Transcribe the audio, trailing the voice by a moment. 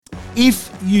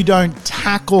if you don't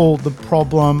tackle the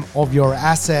problem of your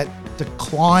asset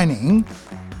declining,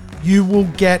 you will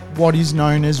get what is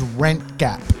known as rent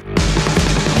gap.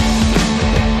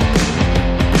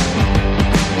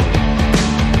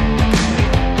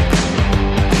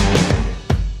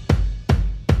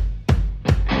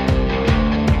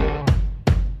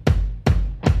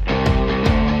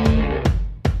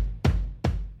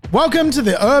 Welcome to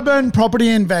the Urban Property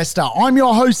Investor. I'm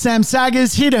your host, Sam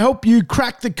Saggers, here to help you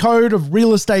crack the code of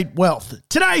real estate wealth.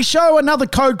 Today's show, another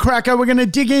code cracker. We're going to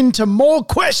dig into more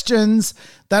questions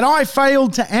that I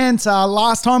failed to answer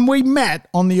last time we met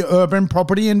on the Urban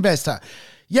Property Investor.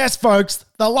 Yes, folks,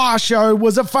 the last show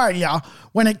was a failure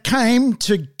when it came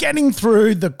to getting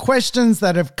through the questions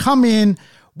that have come in.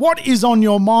 What is on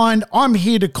your mind? I'm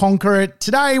here to conquer it.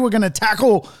 Today, we're going to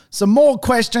tackle some more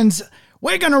questions.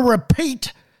 We're going to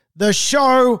repeat the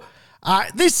show.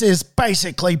 This is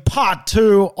basically part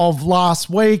 2 of last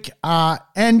week.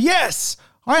 And yes,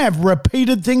 I have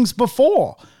repeated things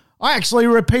before. I actually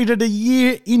repeated a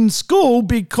year in school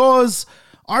because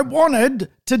I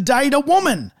wanted to date a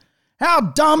woman. How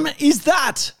dumb is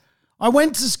that? I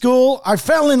went to school, I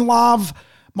fell in love,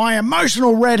 my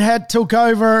emotional redhead took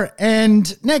over,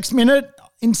 and next minute,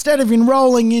 instead of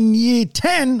enrolling in year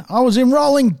 10, I was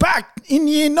enrolling back in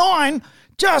year 9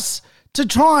 just to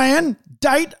try and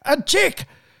date a chick.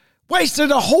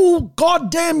 Wasted a whole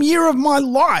goddamn year of my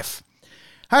life.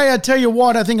 Hey, I tell you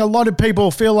what, I think a lot of people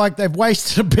feel like they've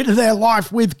wasted a bit of their life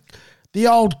with the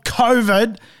old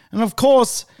COVID. And of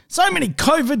course, so many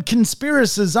COVID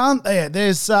conspiracies, aren't there?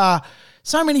 There's so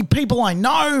many people I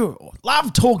know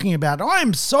love talking about it. I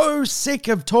am so sick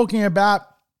of talking about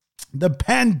the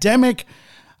pandemic.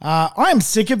 I am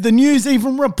sick of the news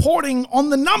even reporting on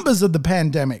the numbers of the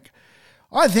pandemic.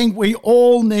 I think we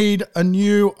all need a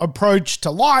new approach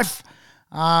to life.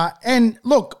 And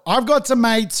look, I've got some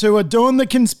mates who are doing the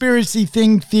conspiracy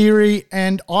theory,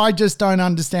 and I just don't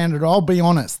understand it. I'll be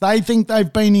honest. They think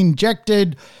they've been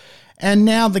injected, and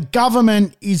now the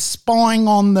government is spying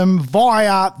on them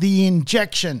via the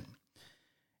injection.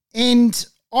 And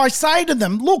I say to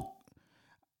them, look,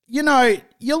 you know,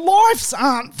 your lives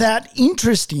aren't that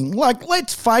interesting. Like,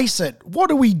 let's face it. What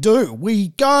do? We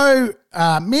go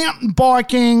mountain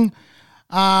biking.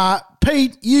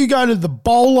 Pete, you go to the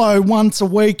bolo once a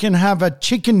week and have a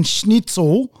chicken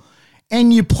schnitzel,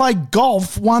 and you play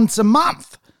golf once a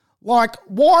month. Like,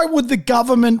 why would the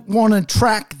government want to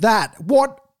track that?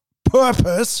 What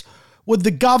purpose would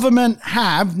the government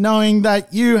have knowing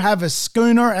that you have a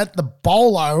schooner at the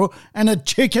bolo and a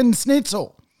chicken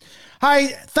schnitzel? Hey,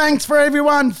 thanks for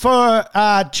everyone for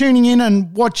tuning in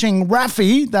and watching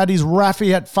Rafi. That is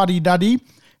Rafi at Fuddy Duddy.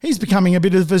 He's becoming a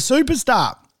bit of a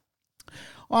superstar.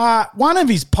 One of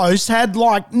his posts had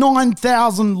like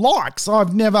 9,000 likes.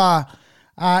 I've never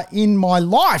in my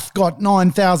life got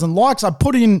 9,000 likes. I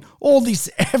put in all this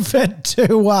effort to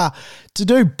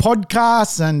do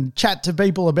podcasts and chat to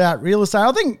people about real estate.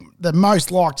 I think the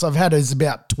most likes I've had is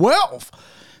about 12.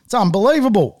 It's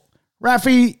unbelievable.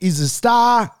 Rafi is a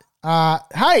star.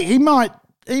 Hey, he might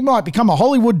become a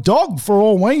Hollywood dog for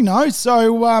all we know.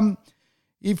 So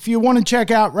if you want to check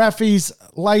out Rafi's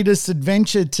latest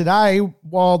adventure today,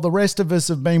 while the rest of us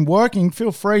have been working,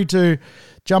 feel free to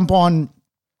jump on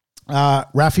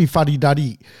Rafi Fuddy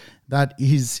Duddy. That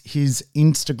is his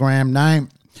Instagram name.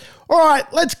 All right,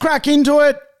 let's crack into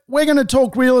it. We're going to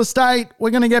talk real estate. We're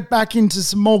going to get back into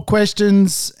some more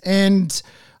questions, and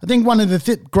I think one of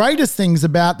the greatest things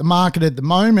about the market at the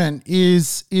moment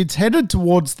is it's headed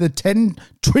towards the $10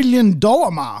 trillion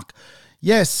mark.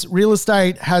 Yes, real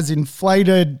estate has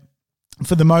inflated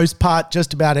for the most part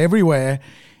just about everywhere,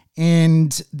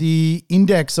 and the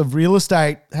index of real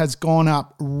estate has gone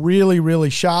up really, really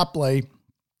sharply.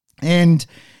 And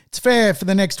it's fair for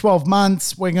the next 12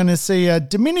 months, we're going to see a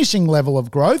diminishing level of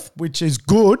growth, which is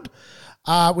good.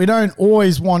 We don't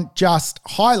always want just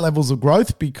high levels of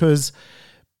growth because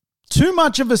too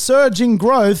much of a surge in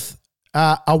growth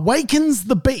awakens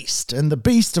the beast. And the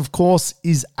beast, of course,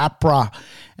 is APRA.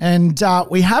 And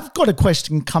we have got a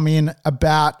question come in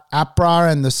about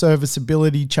APRA and the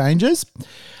serviceability changes.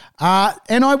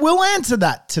 And I will answer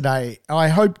that today. I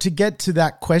hope to get to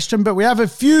that question, but we have a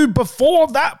few before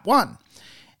that one.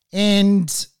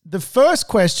 And the first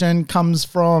question comes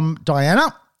from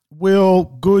Diana. Will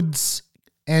goods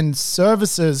and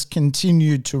services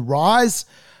continue to rise?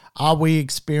 Are we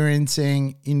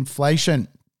experiencing inflation?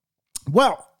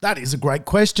 Well, that is a great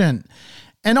question.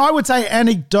 And I would say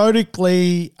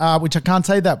anecdotally, which I can't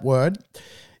say that word,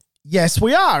 yes,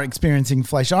 we are experiencing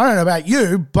inflation. I don't know about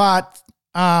you, but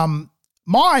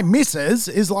my missus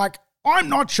is like, I'm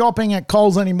not shopping at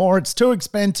Coles anymore. It's too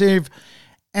expensive.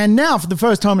 And now, for the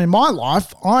first time in my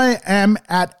life, I am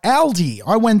at Aldi.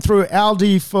 I went through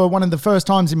Aldi for one of the first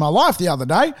times in my life the other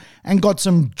day and got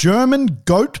some German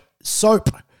goat soap.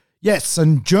 Yes,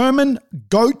 some German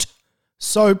goat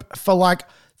soap for like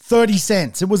 30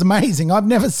 cents. It was amazing. I've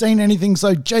never seen anything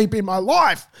so cheap in my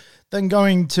life than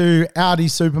going to Aldi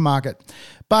supermarket.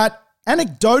 But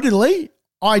anecdotally,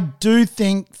 I do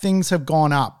think things have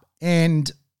gone up. And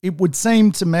it would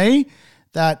seem to me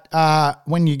that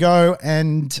when you go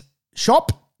and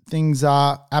shop, things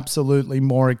are absolutely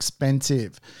more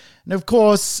expensive. And of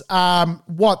course,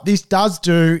 what this does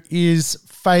do is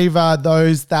favour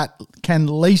those that can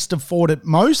least afford it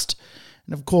most.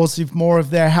 And of course, if more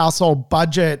of their household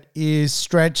budget is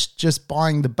stretched just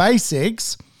buying the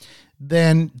basics,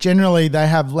 then generally they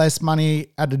have less money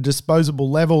at a disposable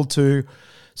level to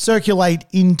circulate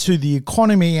into the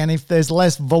economy. And if there's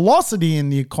less velocity in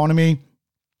the economy,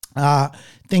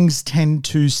 things tend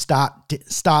to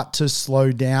start to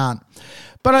slow down.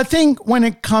 But I think when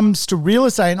it comes to real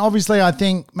estate, and obviously I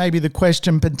think maybe the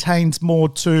question pertains more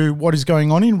to what is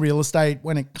going on in real estate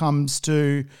when it comes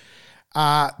to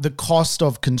the cost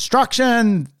of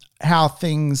construction, how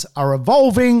things are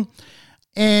evolving.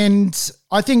 And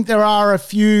I think there are a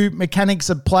few mechanics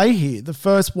at play here. The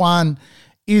first one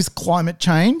is climate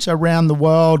change around the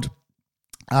world.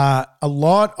 A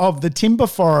lot of the timber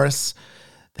forests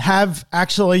have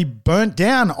actually burnt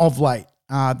down of late.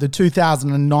 The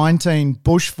 2019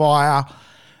 bushfire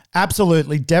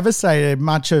absolutely devastated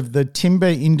much of the timber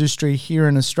industry here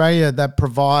in Australia that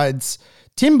provides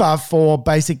timber for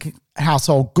basic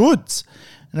household goods.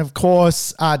 And of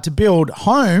course, to build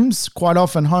homes, quite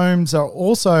often homes are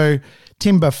also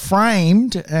timber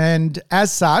framed. And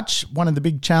as such, one of the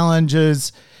big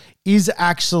challenges is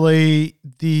actually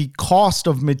the cost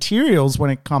of materials when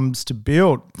it comes to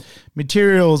build.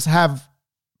 Materials have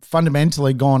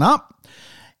fundamentally gone up.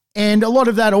 And a lot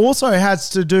of that also has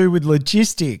to do with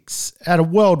logistics. At a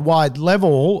worldwide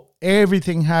level,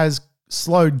 everything has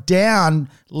slowed down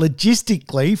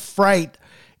logistically. Freight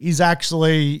is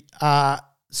actually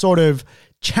sort of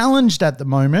challenged at the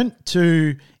moment.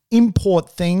 To import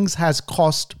things has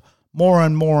cost more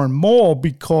and more and more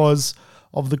because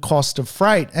of the cost of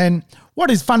freight. And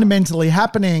what is fundamentally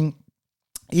happening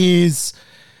is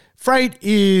freight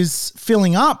is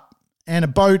filling up and a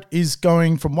boat is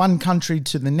going from one country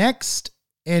to the next.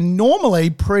 And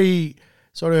normally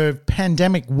sort of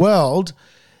pandemic world,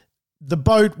 the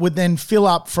boat would then fill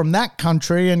up from that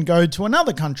country and go to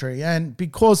another country. And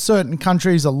because certain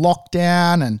countries are locked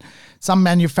down and some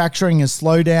manufacturing has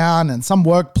slowed down and some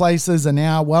workplaces are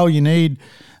now, well, you need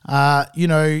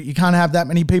you can't have that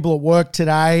many people at work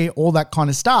today, all that kind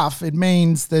of stuff. It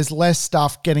means there's less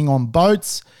stuff getting on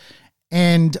boats.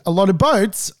 And a lot of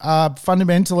boats are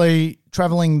fundamentally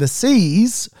traveling the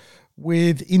seas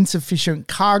with insufficient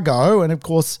cargo. And of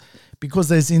course, because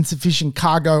there's insufficient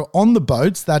cargo on the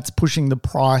boats, that's pushing the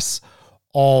price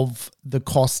of the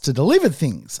cost to deliver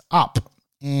things up.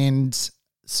 And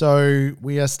so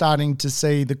we are starting to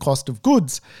see the cost of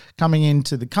goods coming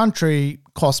into the country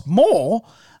cost more.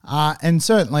 And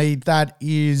certainly that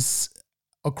is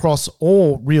across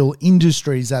all real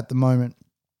industries at the moment.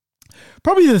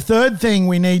 Probably the third thing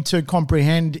we need to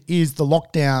comprehend is the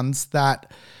lockdowns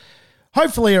that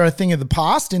hopefully are a thing of the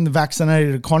past in the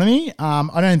vaccinated economy.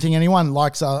 I don't think anyone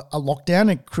likes a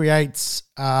lockdown. It creates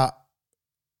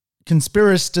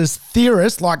conspiracy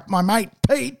theorists like my mate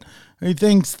Pete, who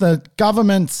thinks the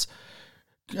government's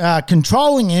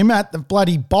controlling him at the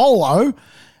bloody bolo.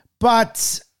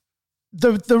 But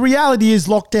the reality is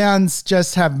lockdowns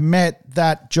just have meant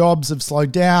that jobs have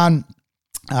slowed down.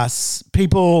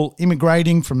 People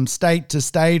immigrating from state to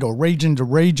state or region to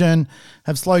region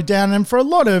have slowed down. And for a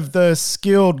lot of the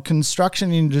skilled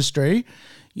construction industry,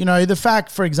 the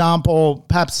fact, for example,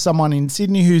 perhaps someone in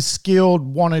Sydney who's skilled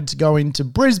wanted to go into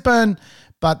Brisbane,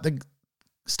 but the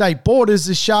state borders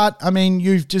are shut. I mean,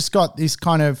 you've just got this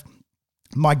kind of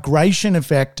migration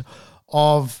effect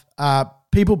of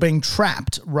people being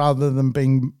trapped rather than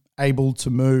being able to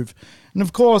move. And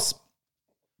of course,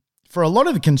 for a lot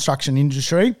of the construction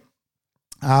industry,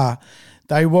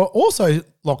 they were also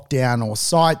locked down, or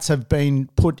sites have been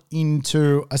put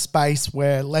into a space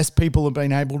where less people have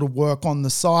been able to work on the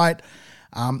site.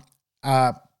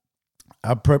 A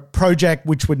project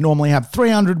which would normally have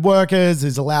 300 workers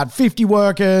is allowed 50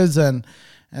 workers. And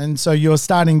so you're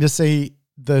starting to see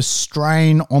the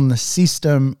strain on the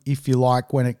system, if you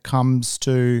like, when it comes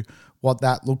to what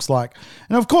that looks like.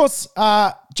 And of course,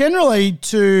 generally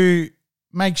to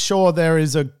make sure there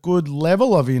is a good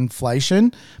level of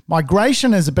inflation.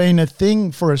 Migration has been a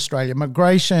thing for Australia.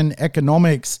 Migration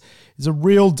economics is a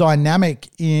real dynamic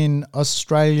in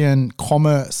Australian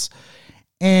commerce.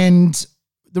 And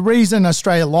the reason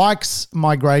Australia likes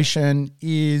migration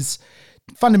is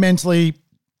fundamentally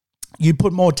you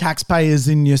put more taxpayers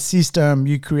in your system,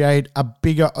 you create a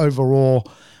bigger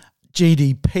overall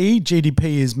GDP.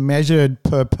 GDP is measured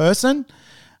per person,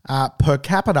 per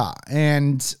capita.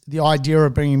 And the idea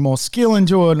of bringing more skill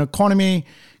into an economy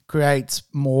creates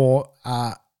more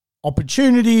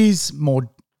opportunities, more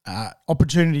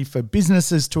opportunity for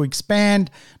businesses to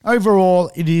expand.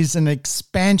 Overall, it is an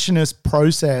expansionist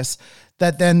process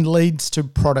that then leads to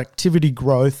productivity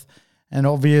growth. And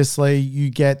obviously, you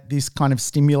get this kind of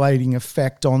stimulating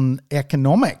effect on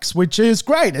economics, which is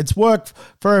great. It's worked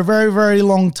for a very, very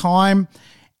long time.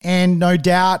 And no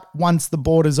doubt, once the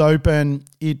borders open,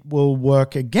 it will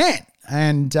work again.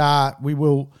 And we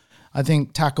will, I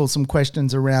think, tackle some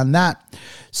questions around that.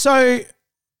 So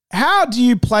how do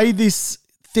you play this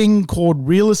thing called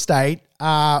real estate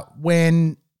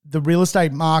when the real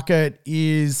estate market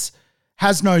has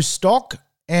no stock,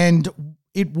 and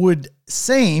it would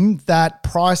seem that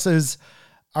prices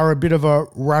are a bit of a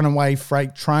runaway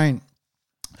freight train?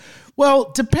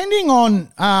 Well, depending on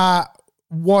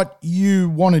what you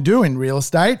want to do in real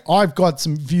estate, I've got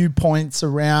some viewpoints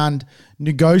around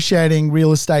negotiating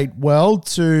real estate well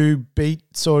to beat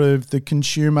sort of the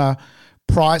consumer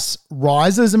price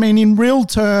rises. I mean, in real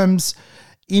terms,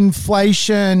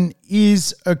 inflation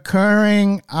is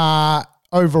occurring.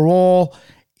 Overall,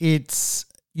 it's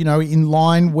in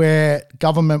line where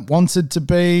government wants it to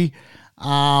be.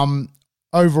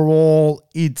 Overall,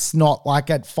 it's not like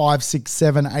at 5, 6,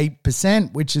 7,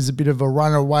 8%, which is a bit of a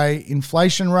runaway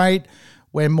inflation rate.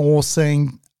 We're more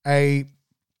seeing a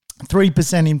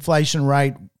 3% inflation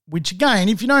rate, which again,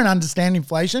 if you don't understand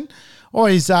inflation,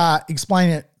 always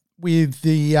explain it with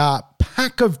the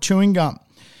pack of chewing gum.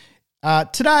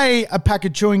 Today, a pack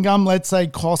of chewing gum, let's say,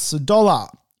 costs $1.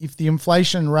 If the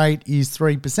inflation rate is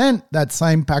 3%, that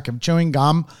same pack of chewing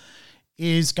gum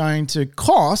is going to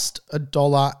cost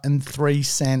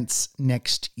 $1.03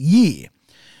 next year.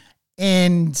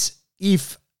 And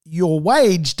if your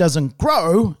wage doesn't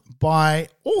grow by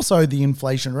also the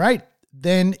inflation rate,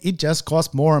 then it just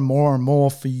costs more and more and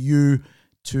more for you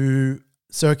to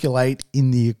circulate in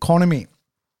the economy.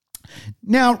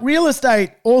 Now, real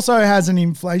estate also has an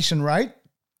inflation rate.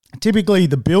 Typically,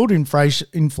 the build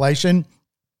inflation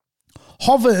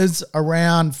hovers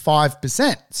around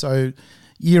 5%. So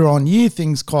year on year,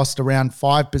 things cost around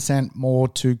 5% more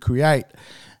to create.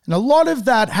 And a lot of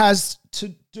that has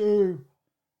to do...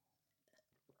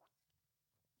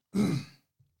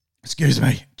 Excuse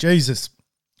me. Jesus.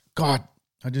 God,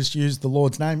 I just used the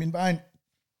Lord's name in vain.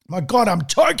 My God, I'm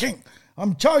choking.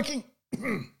 I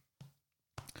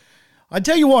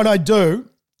tell you what I do.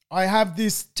 I have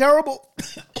this terrible...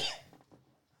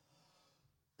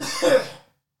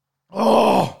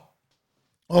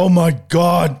 Oh my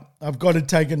God. I've got to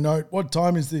take a note. What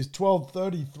time is this?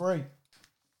 12:33.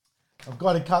 I've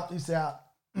got to cut this out.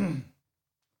 I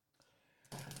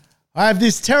have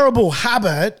this terrible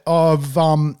habit of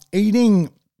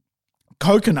eating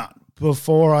coconut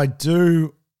before I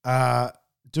do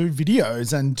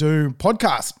videos and do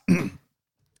podcasts. And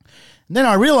then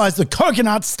I realized the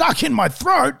coconut's stuck in my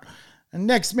throat, and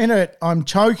next minute I'm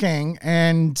choking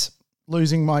and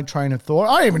losing my train of thought.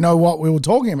 I don't even know what we were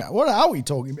talking about. What are we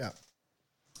talking about?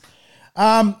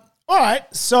 All right,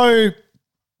 so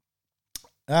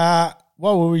what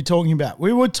were we talking about?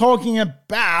 We were talking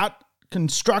about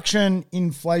construction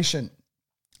inflation.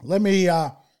 Let me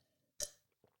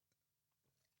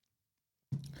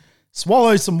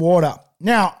swallow some water.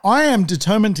 Now, I am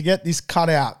determined to get this cut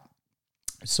out.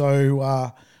 So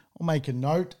I'll make a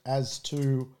note as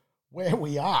to where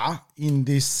we are in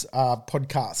this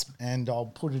podcast, and I'll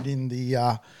put it in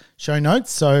the show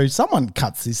notes so someone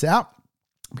cuts this out,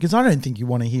 because I don't think you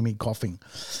want to hear me coughing.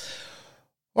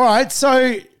 All right,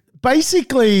 so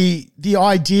basically the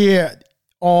idea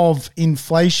of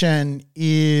inflation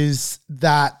is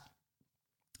that,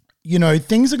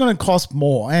 things are going to cost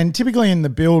more, and typically in the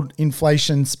build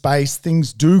inflation space,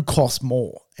 things do cost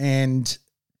more, and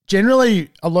generally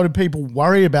a lot of people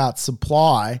worry about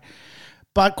supply,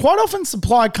 but quite often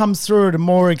supply comes through at a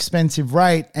more expensive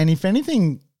rate, and if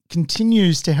anything,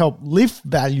 continues to help lift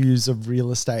values of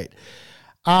real estate.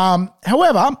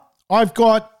 However, I've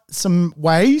got some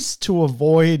ways to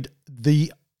avoid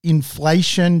the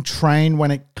inflation train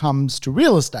when it comes to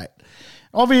real estate.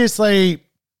 Obviously,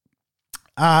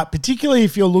 particularly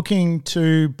if you're looking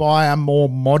to buy a more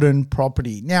modern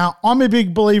property. Now, I'm a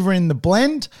big believer in the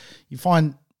blend. You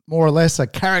find more or less a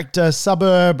character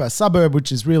suburb, a suburb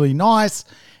which is really nice,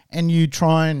 and you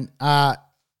try and,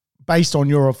 based on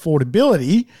your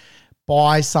affordability,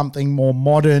 buy something more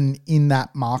modern in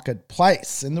that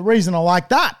marketplace. And the reason I like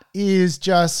that is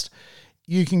just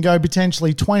you can go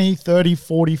potentially 20, 30,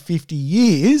 40, 50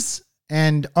 years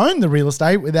and own the real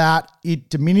estate without it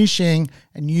diminishing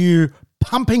and you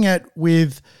pumping it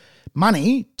with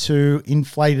money to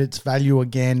inflate its value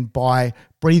again by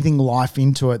breathing life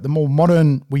into it. The more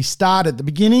modern we start at the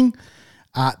beginning,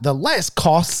 the less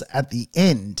costs at the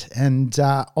end. And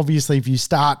obviously, if you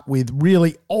start with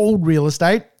really old real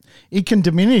estate, it can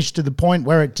diminish to the point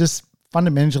where it just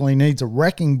fundamentally needs a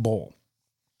wrecking ball.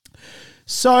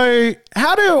 So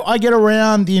how do I get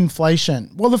around the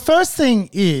inflation? Well, the first thing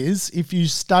is, if you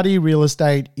study real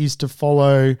estate, is to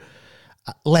follow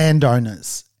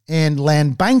landowners and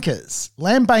land bankers.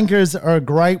 Land bankers are a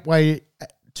great way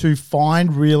to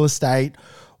find real estate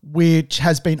which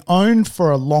has been owned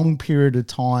for a long period of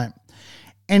time.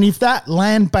 And if that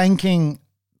land banking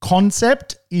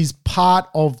concept is part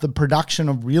of the production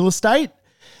of real estate,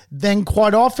 then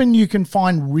quite often you can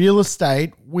find real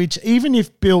estate which, even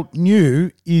if built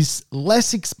new, is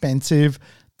less expensive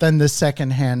than the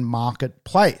secondhand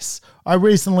marketplace. I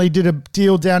recently did a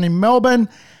deal down in Melbourne,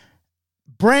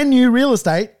 brand new real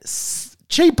estate,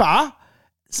 cheaper,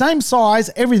 same size,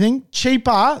 everything,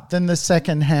 cheaper than the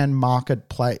secondhand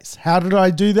marketplace. How did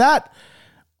I do that?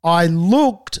 I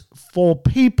looked for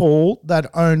people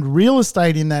that owned real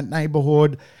estate in that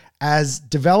neighborhood as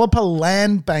developer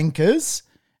land bankers,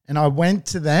 and I went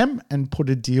to them and put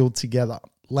a deal together.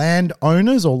 Land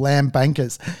owners or land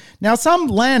bankers. Now, some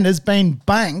land has been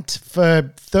banked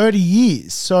for 30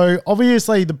 years. So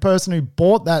obviously the person who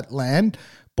bought that land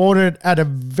bought it at a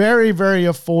very, very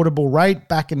affordable rate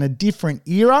back in a different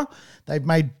era. They've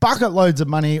made bucket loads of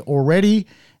money already.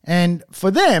 And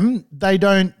for them, they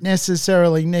don't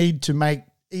necessarily need to make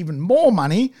even more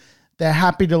money. They're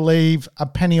happy to leave a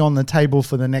penny on the table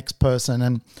for the next person.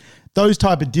 And those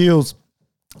type of deals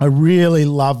I really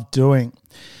love doing.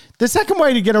 The second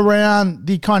way to get around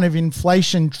the kind of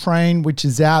inflation train which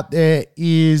is out there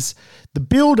is the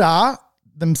builder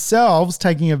themselves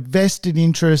taking a vested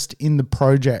interest in the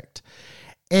project.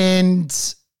 And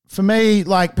for me,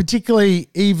 like particularly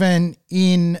even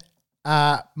in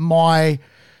my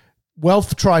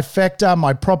wealth trifecta,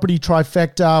 my property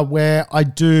trifecta, where I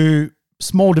do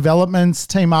small developments,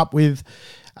 team up with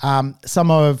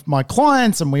some of my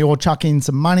clients, and we all chuck in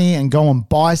some money and go and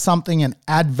buy something and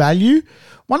add value.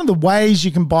 One of the ways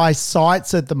you can buy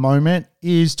sites at the moment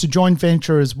is to joint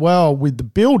venture as well with the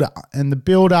builder. And the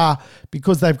builder,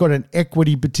 because they've got an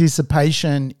equity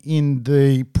participation in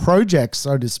the project,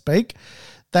 so to speak,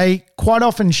 they quite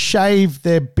often shave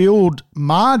their build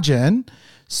margin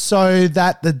so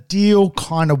that the deal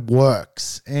kind of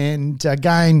works. And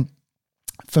again,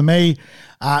 for me,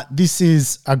 this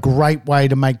is a great way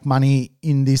to make money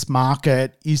in this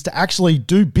market, is to actually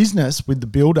do business with the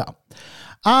builder.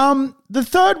 The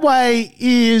third way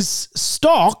is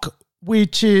stock,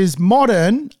 which is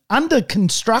modern, under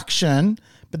construction,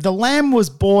 but the land was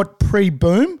bought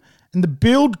pre-boom, and the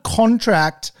build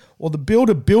contract or the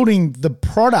builder building the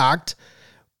product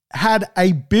had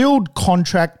a build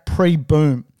contract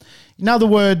pre-boom. In other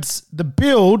words, the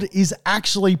build is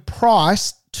actually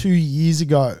priced 2 years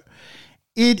ago.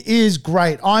 It is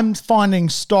great. I'm finding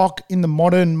stock in the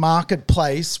modern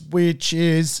marketplace, which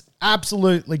is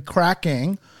absolutely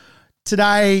cracking.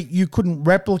 Today, you couldn't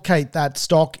replicate that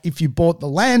stock if you bought the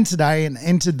land today and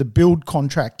entered the build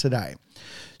contract today.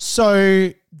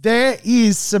 So there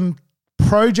is some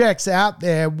projects out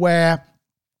there where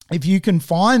if you can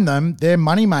find them, they're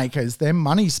money makers, they're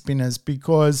money spinners,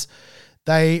 because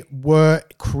they were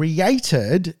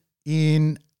created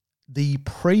in the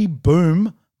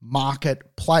pre-boom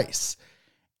marketplace.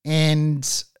 And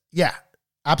yeah,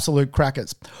 absolute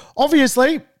crackers.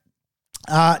 Obviously,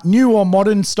 new or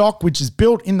modern stock which is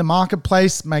built in the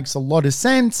marketplace makes a lot of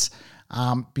sense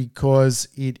because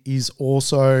it is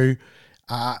also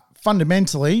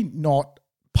fundamentally not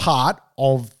part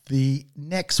of the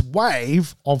next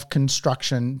wave of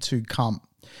construction to come.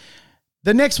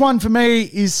 The next one for me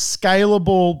is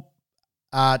scalable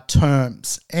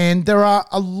terms. And there are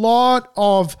a lot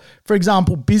of, for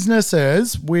example,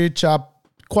 businesses which are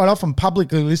quite often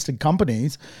publicly listed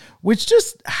companies which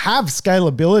just have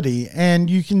scalability, and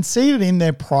you can see it in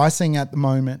their pricing at the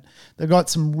moment. They've got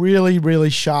some really, really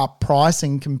sharp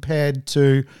pricing compared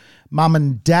to mum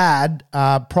and dad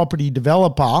property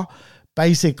developer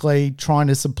basically trying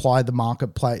to supply the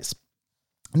marketplace.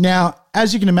 Now,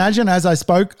 as you can imagine, as I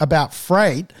spoke about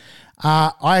freight,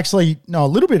 I actually know a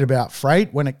little bit about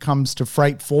freight when it comes to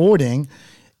freight forwarding.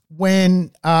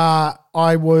 When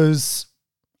I was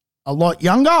a lot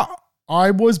younger,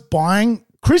 I was buying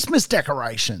Christmas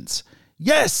decorations.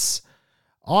 Yes,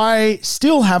 I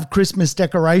still have Christmas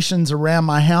decorations around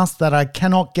my house that I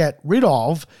cannot get rid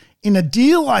of in a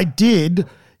deal I did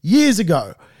years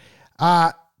ago.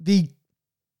 The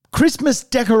Christmas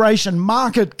decoration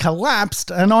market collapsed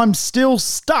and I'm still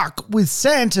stuck with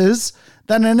Santas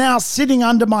that are now sitting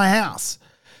under my house.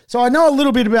 So I know a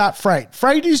little bit about freight.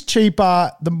 Freight is cheaper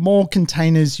the more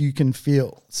containers you can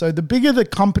fill. So the bigger the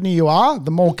company you are, the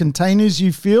more containers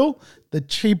you fill, the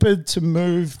cheaper to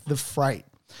move the freight.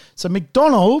 So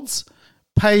McDonald's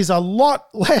pays a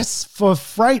lot less for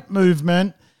freight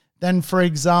movement than, for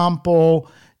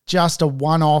example, just a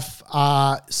one-off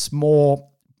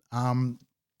small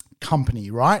company,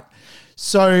 right?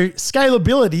 So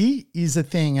scalability is a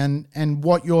thing. And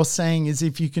what you're saying is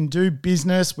if you can do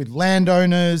business with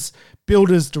landowners,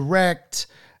 builders direct,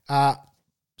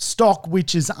 stock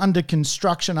which is under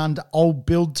construction under old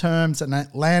build terms and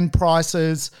at land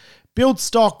prices, build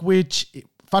stock which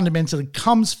fundamentally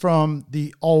comes from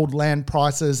the old land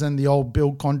prices and the old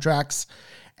build contracts,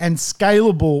 and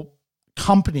scalable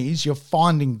companies, you're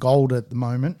finding gold at the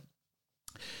moment.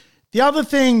 The other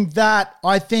thing that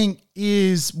I think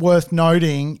is worth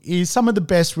noting is some of the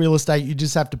best real estate you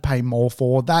just have to pay more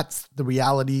for. That's the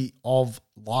reality of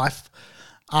life.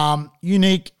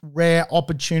 Unique, rare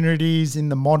opportunities in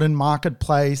the modern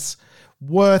marketplace,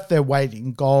 worth their weight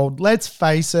in gold. Let's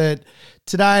face it,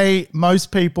 today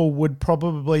most people would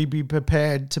probably be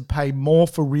prepared to pay more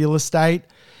for real estate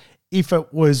if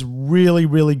it was really,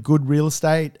 really good real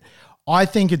estate. I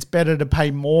think it's better to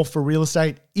pay more for real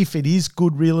estate if it is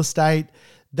good real estate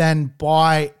than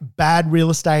buy bad real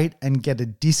estate and get a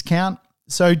discount.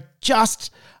 So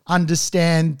just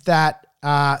understand that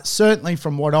certainly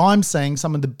from what I'm seeing,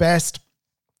 some of the best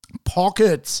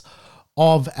pockets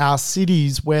of our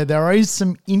cities where there is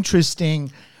some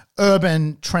interesting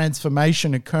urban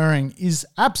transformation occurring is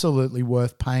absolutely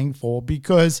worth paying for,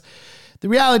 because the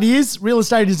reality is real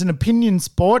estate is an opinion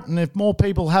sport, and if more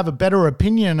people have a better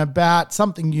opinion about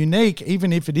something unique,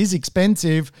 even if it is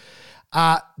expensive,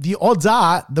 the odds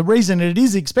are the reason it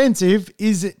is expensive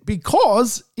is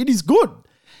because it is good.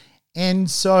 And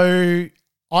so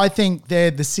I think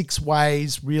they're the 6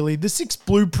 ways, really, the 6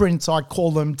 blueprints, I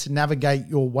call them, to navigate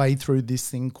your way through this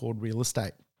thing called real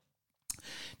estate.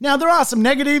 Now, there are some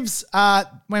negatives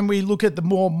when we look at the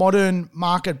more modern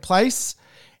marketplace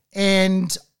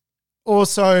and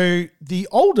also the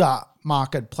older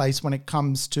marketplace when it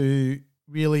comes to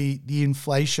really the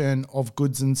inflation of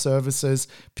goods and services,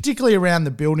 particularly around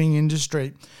the building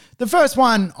industry. The first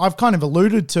one I've kind of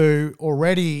alluded to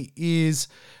already is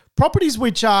properties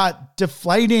which are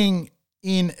deflating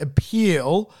in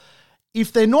appeal.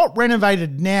 If they're not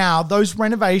renovated now, those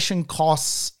renovation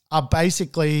costs are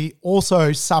basically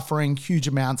also suffering huge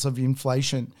amounts of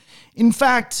inflation. In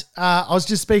fact, I was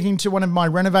just speaking to one of my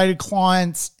renovated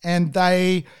clients and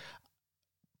they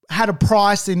had a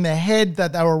price in their head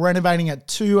that they were renovating at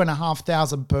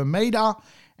 $2,500 per meter,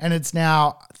 and it's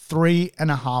now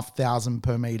 $3,500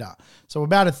 per meter. So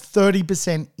about a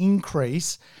 30%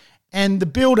 increase, and the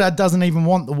builder doesn't even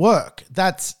want the work.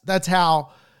 That's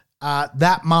how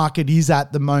that market is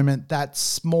at the moment. That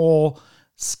small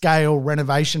scale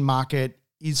renovation market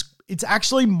it's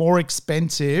actually more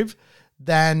expensive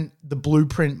than the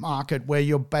blueprint market where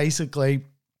you're basically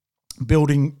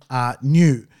building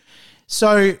new.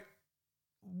 So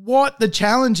what the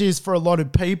challenge is for a lot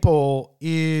of people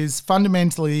is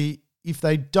fundamentally, if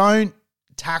they don't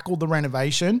tackle the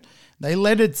renovation, they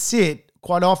let it sit,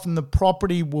 quite often the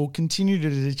property will continue to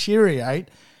deteriorate,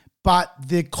 but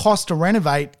the cost to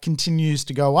renovate continues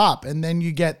to go up. And then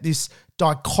you get this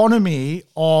dichotomy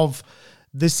of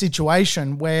the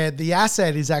situation where the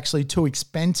asset is actually too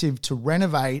expensive to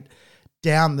renovate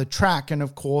down the track. And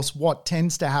of course, what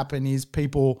tends to happen is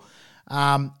people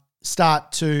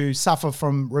start to suffer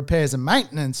from repairs and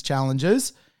maintenance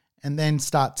challenges and then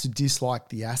start to dislike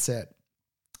the asset.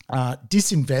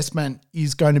 Disinvestment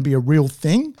is going to be a real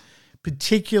thing,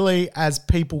 particularly as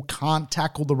people can't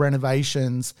tackle the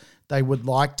renovations they would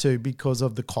like to because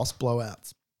of the cost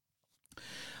blowouts.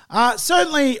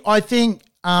 Certainly, I think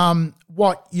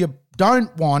what you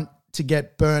don't want to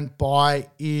get burnt by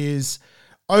is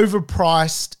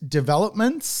overpriced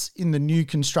developments in the new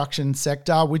construction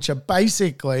sector, which are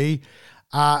basically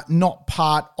not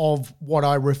part of what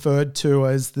I referred to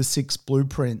as the 6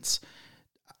 blueprints.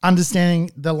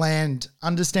 Understanding the land,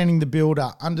 understanding the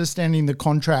builder, understanding the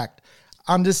contract,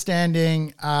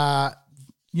 understanding,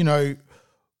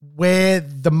 where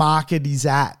the market is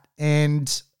at.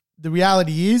 And the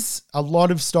reality is a lot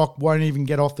of stock won't even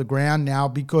get off the ground now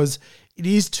because it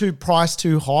is priced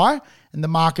too high, and the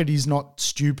market is not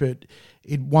stupid.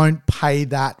 It won't pay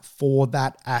that for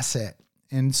that asset.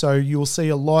 And so you'll see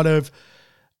a lot of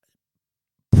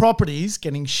properties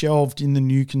getting shelved in the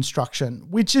new construction,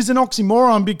 which is an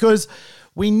oxymoron because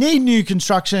we need new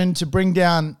construction to bring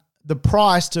down the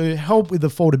price to help with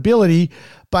affordability,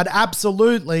 but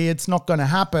absolutely it's not going to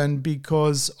happen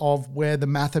because of where the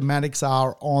mathematics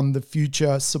are on the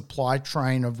future supply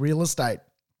train of real estate.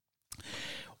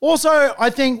 Also, I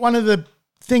think one of the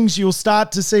things you'll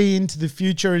start to see into the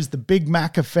future is the Big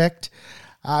Mac effect.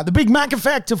 The Big Mac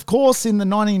effect, of course, in the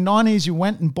 1990s, you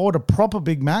went and bought a proper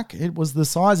Big Mac. It was the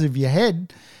size of your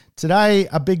head. Today,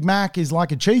 a Big Mac is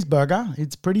like a cheeseburger.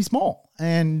 It's pretty small.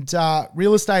 And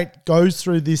real estate goes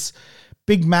through this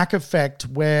Big Mac effect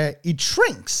where it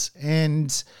shrinks.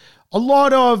 And a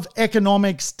lot of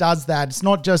economics does that. It's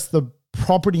not just the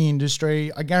property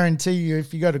industry. I guarantee you,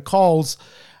 if you go to Coles,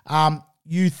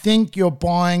 you think you're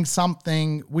buying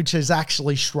something which has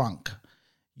actually shrunk.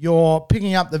 You're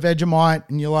picking up the Vegemite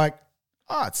and you're like,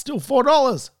 oh, it's still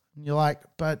 $4. And you're like,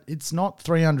 but it's not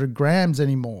 300 grams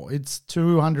anymore. It's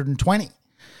 220.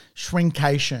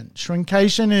 Shrinkation.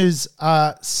 Shrinkation is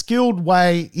a skilled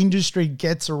way industry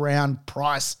gets around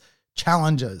price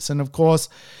challenges. And of course,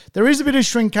 there is a bit of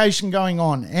shrinkation going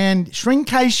on. And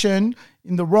shrinkation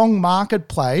in the wrong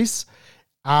marketplace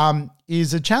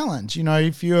is a challenge. You know,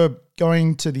 if you're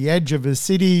going to the edge of a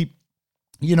city,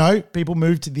 you know, people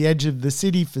move to the edge of the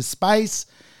city for space.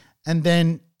 And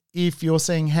then if you're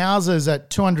seeing houses at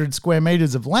 200 square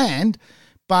meters of land,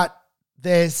 but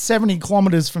they're 70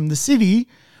 kilometers from the city,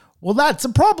 well, that's a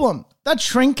problem. That's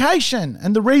shrinkation.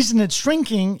 And the reason it's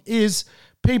shrinking is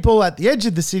people at the edge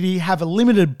of the city have a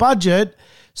limited budget.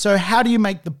 So how do you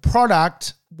make the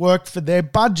product work for their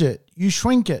budget? You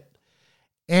shrink it.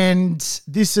 And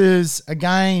this is,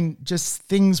 again, just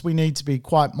things we need to be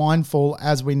quite mindful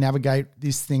as we navigate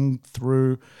this thing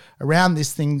around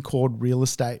this thing called real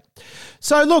estate.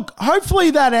 So look,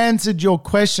 hopefully that answered your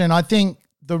question. I think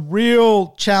the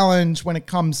real challenge when it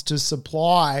comes to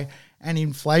supply and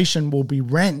inflation will be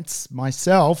rents.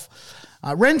 Myself,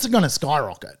 rents are going to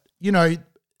skyrocket. You know,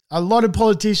 a lot of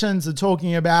politicians are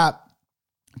talking about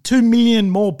 2 million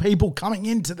more people coming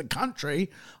into the country.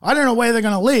 I don't know where they're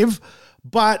going to live,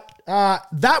 but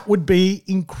that would be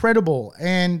incredible.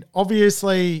 And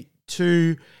obviously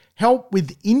to help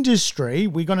with industry,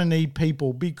 we're going to need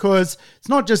people because it's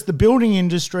not just the building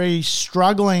industry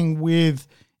struggling with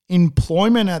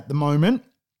employment at the moment.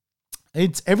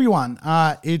 It's everyone.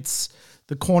 It's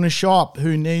the corner shop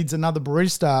who needs another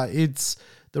barista. It's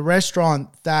the restaurant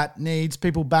that needs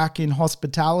people back in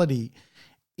hospitality.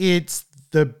 It's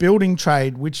the building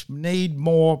trade, which need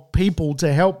more people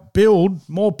to help build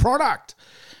more product.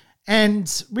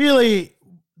 And really,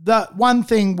 the one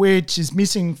thing which is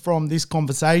missing from this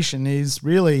conversation is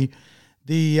really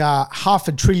the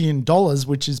 $500 billion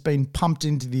which has been pumped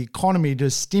into the economy to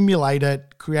stimulate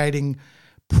it, creating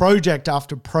project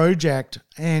after project.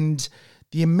 And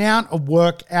the amount of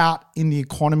work out in the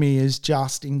economy is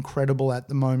just incredible at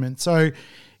the moment. So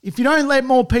if you don't let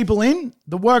more people in,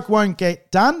 the work won't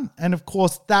get done. And of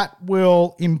course, that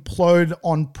will implode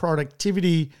on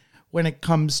productivity when it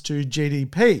comes to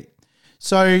GDP.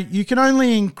 So you can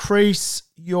only increase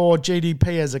your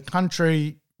GDP as a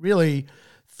country really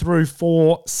through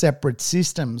 4 separate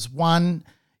systems. 1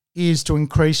 is to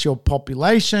increase your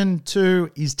population.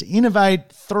 2 is to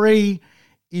innovate. 3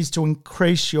 is to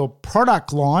increase your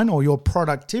product line or your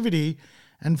productivity.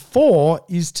 And 4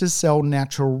 is to sell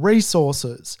natural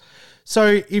resources.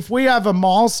 So if we have a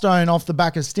milestone off the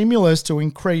back of stimulus to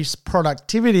increase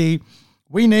productivity,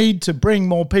 we need to bring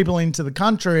more people into the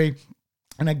country.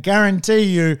 And I guarantee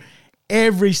you,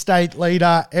 every state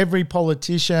leader, every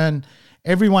politician,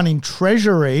 everyone in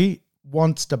Treasury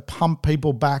wants to pump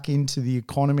people back into the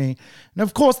economy. And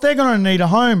of course, they're going to need a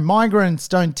home. Migrants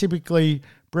don't typically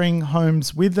bring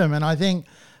homes with them. And I think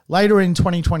later in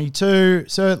 2022,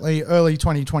 certainly early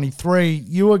 2023,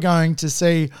 you are going to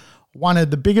see one of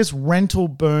the biggest rental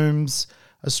booms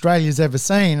Australia's ever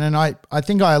seen. And I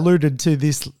think I alluded to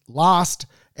this last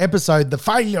episode, the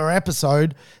failure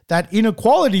episode, that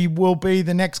inequality will be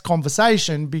the next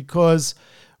conversation because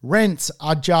rents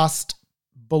are just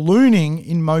ballooning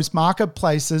in most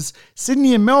marketplaces.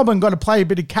 Sydney and Melbourne got to play a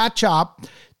bit of catch up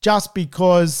just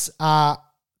because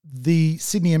the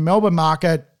Sydney and Melbourne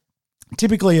market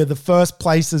typically are the first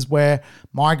places where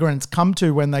migrants come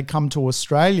to when they come to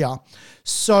Australia.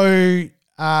 So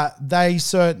they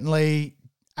certainly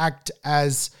act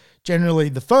as generally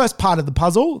the first part of the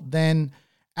puzzle. Then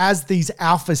as these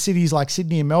alpha cities like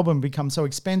Sydney and Melbourne become so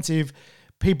expensive,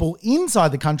 people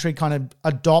inside the country kind of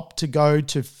adopt to go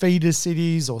to feeder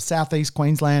cities or southeast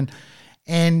Queensland.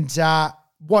 And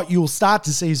what you'll start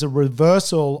to see is a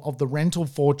reversal of the rental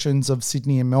fortunes of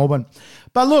Sydney and Melbourne.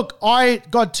 But look, I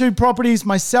got 2 properties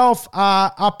myself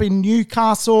up in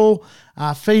Newcastle,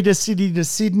 feeder city to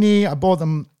Sydney. I bought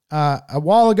them a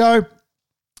while ago.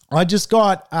 I just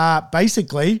got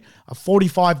basically a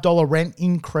 $45 rent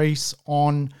increase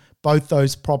on both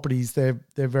those properties. They're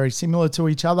very similar to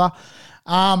each other.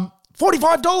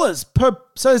 $45 per,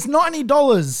 so it's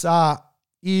 $90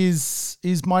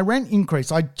 is my rent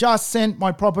increase. I just sent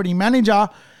my property manager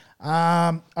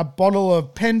a bottle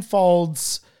of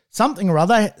Penfolds something or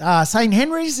other, St.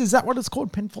 Henry's, is that what it's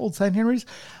called? Penfolds St. Henry's,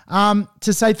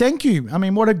 to say thank you. I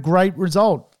mean, what a great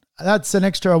result. That's an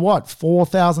extra,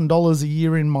 $4,000 a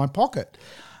year in my pocket.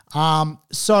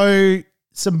 So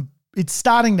it's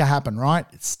starting to happen, right?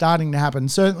 It's starting to happen.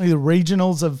 Certainly the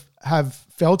regionals have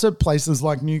felt it, places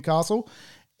like Newcastle,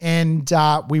 and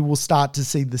we will start to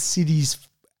see the cities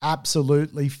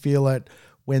absolutely feel it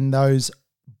when those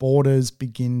borders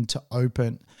begin to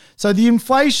open. So the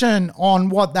inflation on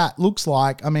what that looks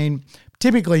like, I mean,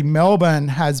 typically Melbourne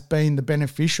has been the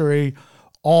beneficiary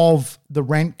of the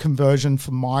rent conversion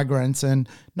for migrants, and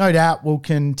no doubt will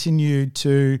continue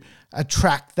to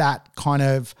attract that kind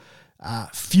of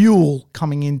fuel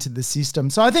coming into the system.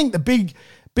 So I think the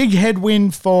big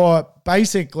headwind for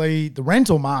basically the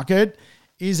rental market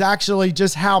is actually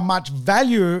just how much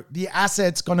value the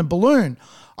asset's going to balloon.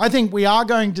 I think we are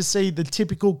going to see the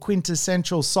typical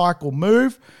quintessential cycle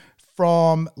move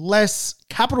from less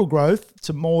capital growth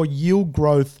to more yield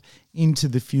growth into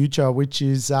the future, which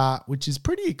is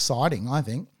pretty exciting, I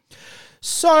think.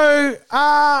 So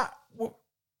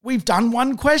we've done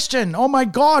one question. Oh my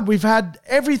God, we've had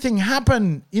everything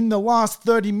happen in the last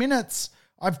 30 minutes.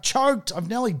 I've choked, I've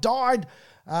nearly died.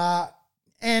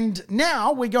 And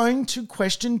now we're going to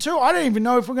question 2. I don't even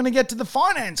know if we're going to get to the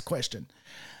finance question.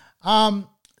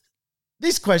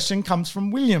 This question comes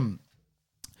from William.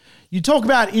 You talk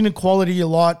about inequality a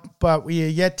lot, but we are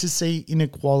yet to see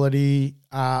inequality.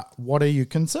 What are your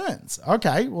concerns?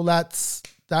 Okay, well that's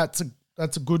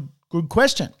a good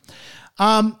question.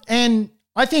 And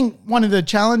I think one of the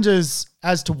challenges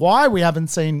as to why we haven't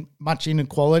seen much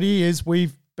inequality is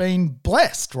we've been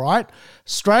blessed, right?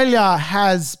 Australia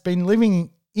has been living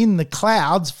in the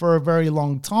clouds for a very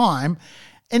long time.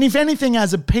 And if anything,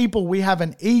 as a people, we have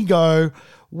an ego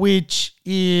which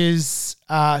is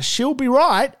she'll be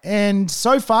right. And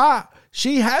so far,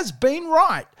 she has been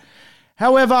right.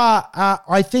 However,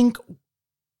 I think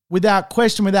without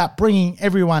question, without bringing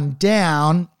everyone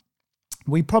down,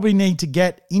 we probably need to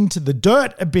get into the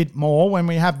dirt a bit more when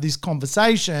we have this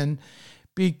conversation,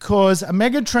 because a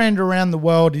mega trend around the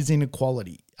world is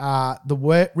inequality.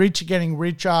 The rich are getting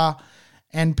richer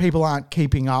and people aren't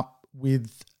keeping up with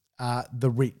the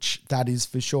rich, that is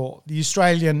for sure. The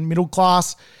Australian middle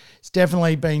class has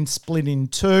definitely been split in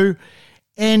 2.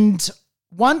 And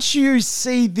once you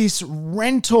see this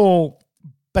rental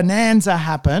bonanza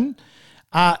happen,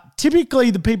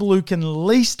 typically the people who can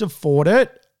least afford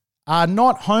it are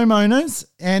not homeowners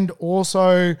and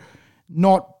also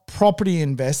not property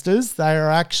investors. They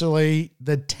are actually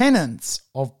the tenants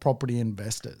of property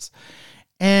investors.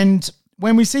 And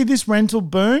when we see this rental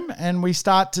boom and we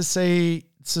start to see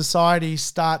society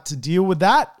start to deal with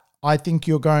that, I think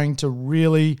you're going to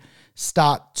really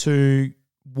start to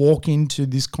walk into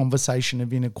this conversation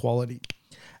of inequality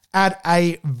at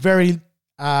a very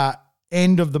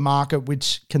end of the market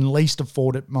which can least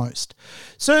afford it most.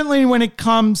 Certainly when it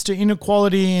comes to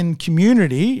inequality in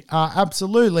community,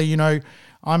 absolutely, you know,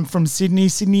 I'm from Sydney.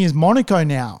 Sydney is Monaco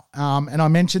now. And I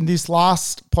mentioned this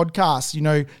last podcast, you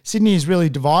know, Sydney is really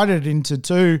divided into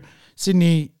 2,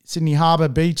 Sydney Harbour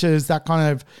beaches, that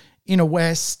kind of inner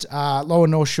west, lower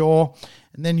North Shore.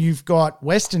 And then you've got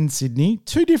Western Sydney,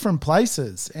 2 different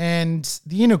places. And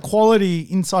the inequality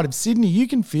inside of Sydney, you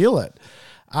can feel it.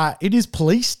 It is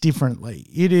policed differently.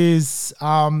 It is,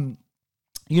 you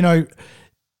know,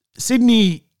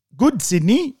 Sydney, good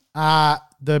Sydney,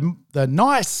 the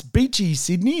nice beachy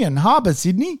Sydney and harbour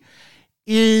Sydney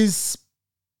it's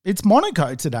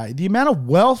Monaco today. The amount of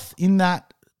wealth in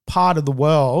that part of the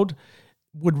world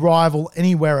would rival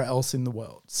anywhere else in the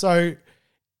world. So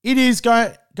it is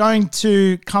going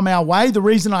to come our way. The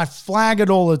reason I flag it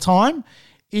all the time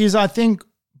is I think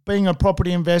being a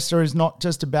property investor is not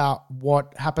just about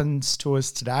what happens to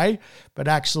us today, but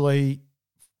actually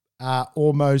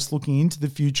almost looking into the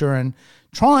future and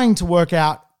trying to work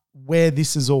out where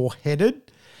this is all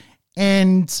headed.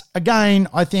 And again,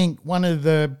 I think one of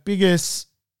the biggest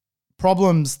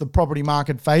problems the property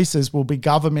market faces will be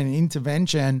government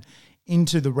intervention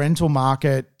into the rental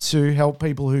market to help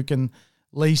people who can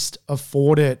least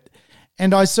afford it.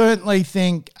 And I certainly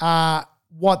think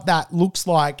what that looks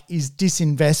like is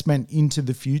disinvestment into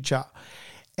the future.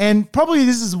 And probably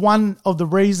this is one of the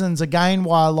reasons, again,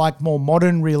 why I like more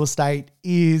modern real estate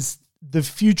is the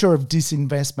future of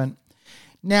disinvestment.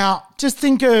 Now, just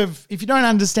think of, if you don't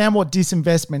understand what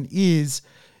disinvestment is,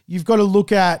 you've got to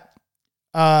look at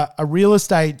a real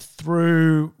estate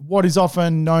through what is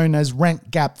often known as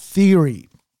rent gap theory.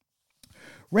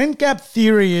 Rent gap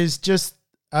theory is just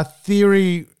a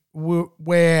theory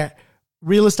where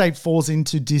real estate falls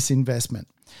into disinvestment.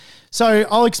 So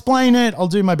I'll explain it. I'll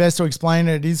do my best to explain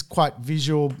it. It is quite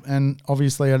visual, and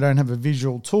obviously I don't have a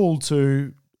visual tool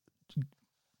to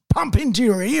pump into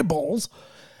your earballs.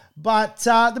 But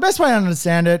the best way to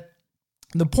understand it,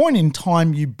 the point in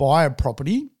time you buy a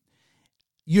property,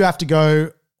 you have to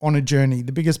go on a journey.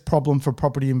 The biggest problem for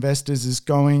property investors is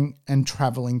going and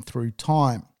traveling through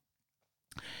time.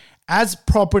 As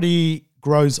property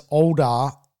grows older,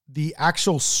 the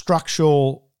actual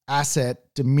structural asset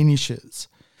diminishes.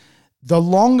 The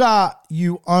longer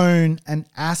you own an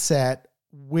asset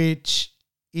which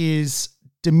is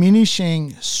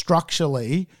diminishing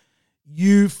structurally,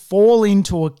 you fall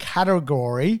into a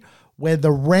category where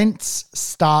the rents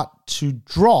start to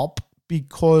drop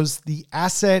because the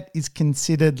asset is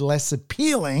considered less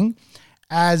appealing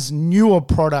as newer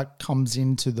product comes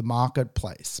into the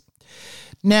marketplace.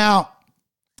 Now,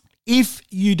 if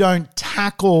you don't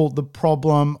tackle the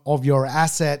problem of your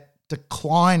asset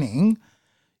declining,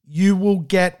 you will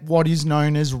get what is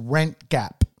known as rent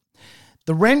gap.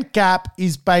 The rent gap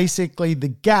is basically the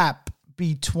gap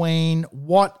between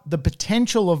what the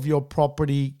potential of your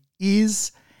property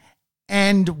is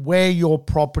and where your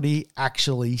property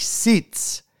actually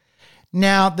sits.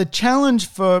 Now, the challenge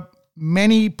for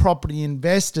many property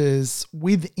investors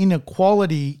with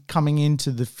inequality coming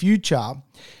into the future,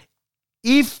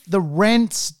 if the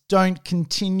rents don't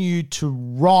continue to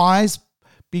rise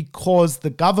because the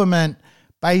government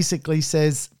basically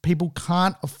says people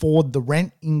can't afford the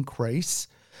rent increase,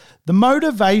 the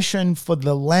motivation for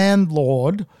the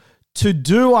landlord to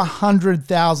do a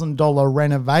 $100,000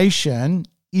 renovation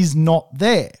is not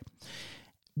there.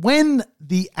 When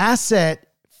the asset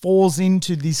falls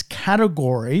into this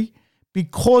category,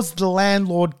 because the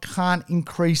landlord can't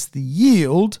increase the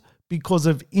yield because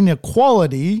of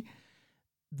inequality,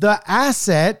 the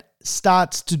asset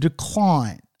starts to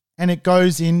decline and it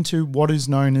goes into what is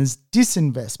known as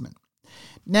disinvestment.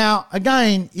 Now,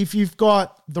 again, if you've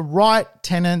got the right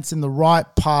tenants in the right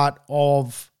part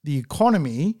of the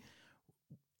economy,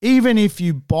 even if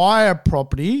you buy a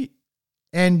property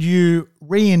and you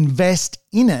reinvest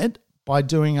in it by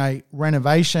doing a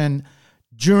renovation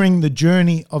during the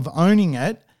journey of owning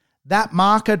it, that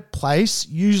marketplace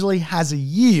usually has a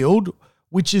yield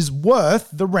which is worth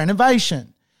the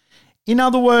renovation. In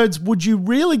other words, would you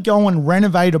really go and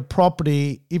renovate a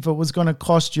property if it was going to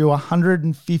cost you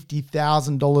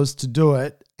 $150,000 to do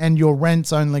it and your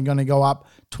rent's only going to go up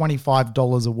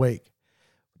 $25 a week?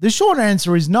 The short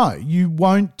answer is no, you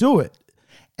won't do it.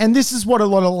 And this is what a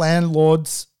lot of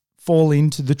landlords fall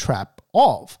into the trap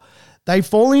of. They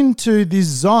fall into this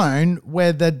zone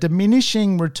where the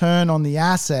diminishing return on the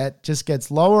asset just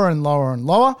gets lower and lower and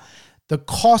lower. The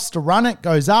cost to run it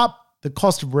goes up. The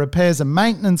cost of repairs and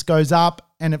maintenance goes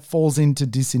up, and it falls into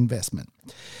disinvestment.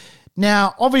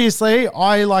 Now, obviously,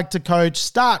 I like to coach,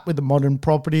 start with a modern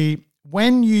property.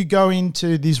 When you go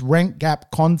into this rent gap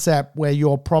concept where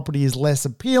your property is less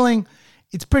appealing,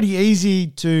 it's pretty easy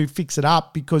to fix it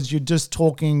up because you're just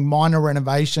talking minor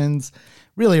renovations,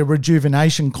 really a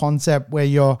rejuvenation concept where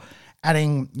you're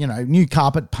adding, new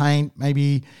carpet paint,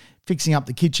 maybe fixing up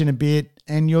the kitchen a bit,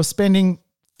 and you're spending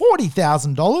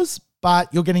 $40,000,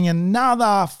 but you're getting another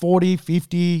 $40,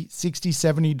 $50,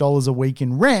 $60, $70 a week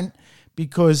in rent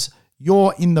because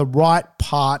you're in the right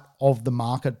part of the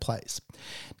marketplace.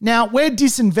 Now, where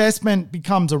disinvestment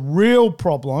becomes a real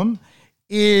problem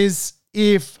is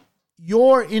if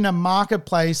you're in a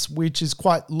marketplace which is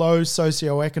quite low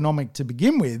socioeconomic to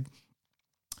begin with,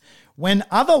 when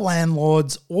other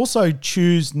landlords also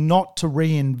choose not to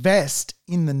reinvest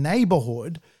in the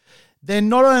neighborhood, then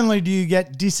not only do you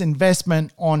get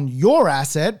disinvestment on your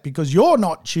asset because you're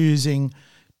not choosing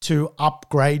to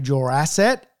upgrade your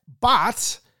asset,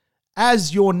 but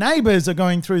as your neighbors are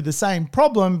going through the same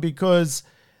problem because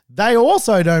they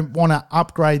also don't want to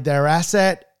upgrade their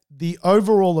asset, the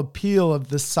overall appeal of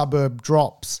the suburb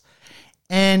drops.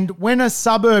 And when a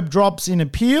suburb drops in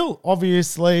appeal,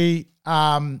 obviously,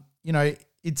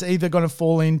 it's either going to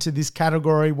fall into this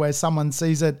category where someone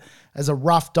sees it as a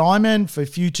rough diamond for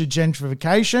future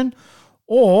gentrification,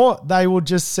 or they will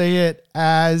just see it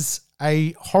as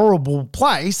a horrible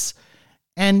place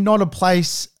and not a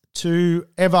place to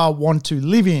ever want to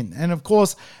live in. And of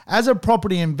course, as a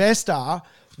property investor,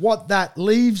 what that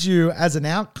leaves you as an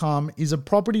outcome is a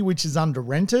property which is under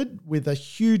rented with a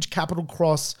huge capital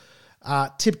cost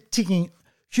ticking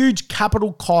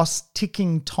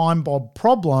time bomb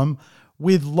problem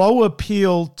with low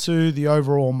appeal to the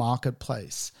overall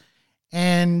marketplace.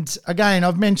 And again,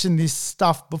 I've mentioned this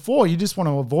stuff before. You just want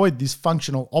to avoid this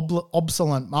functional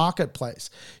obsolete marketplace.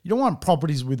 You don't want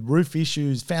properties with roof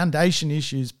issues, foundation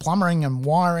issues, plumbing and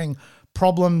wiring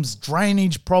problems,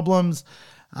 drainage problems,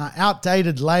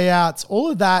 outdated layouts.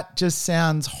 All of that just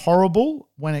sounds horrible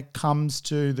when it comes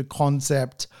to the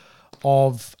concept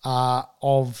of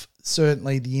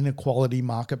certainly the inequality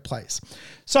marketplace.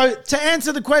 So to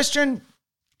answer the question,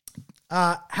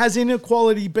 has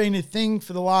inequality been a thing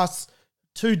for the last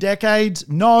 2 decades?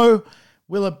 No.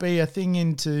 Will it be a thing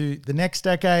into the next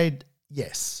decade?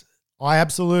 Yes. I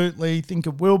absolutely think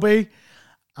it will be.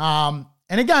 And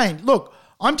again, look,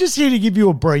 I'm just here to give you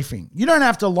a briefing. You don't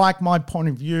have to like my point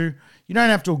of view. You don't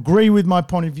have to agree with my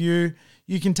point of view.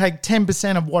 You can take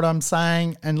 10% of what I'm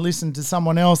saying and listen to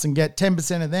someone else and get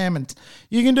 10% of them. And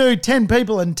you can do 10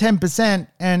 people and 10%.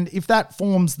 And if that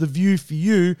forms the view for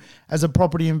you as a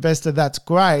property investor, that's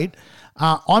great.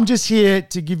 I'm just here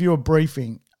to give you a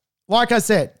briefing. Like I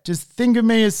said, just think of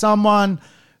me as someone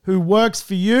who works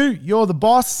for you. You're the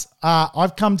boss.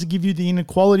 I've come to give you the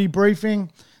inequality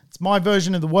briefing. It's my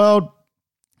version of the world.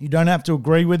 You don't have to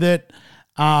agree with it.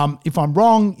 If I'm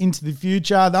wrong into the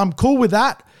future, I'm cool with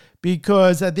that,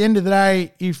 because at the end of the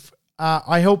day, if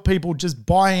I help people just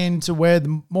buy into where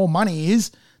the more money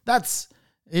is, that's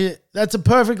a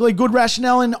perfectly good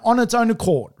rationale on its own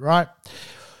accord, right?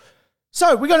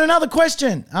 So we got another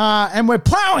question, and we're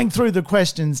plowing through the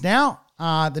questions now.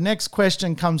 The next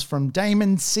question comes from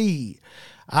Damon C.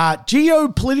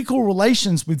 Geopolitical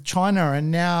relations with China are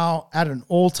now at an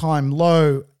all-time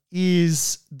low.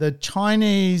 Is the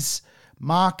Chinese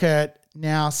market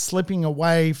now slipping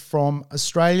away from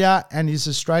Australia, and is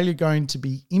Australia going to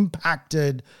be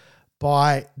impacted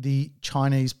by the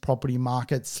Chinese property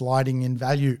market sliding in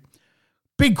value?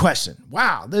 Big question.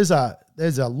 Wow, there's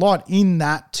a lot in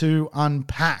that to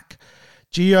unpack.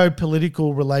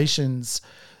 Geopolitical relations.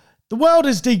 The world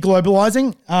is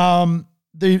deglobalizing.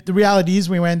 The reality is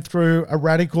we went through a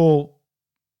radical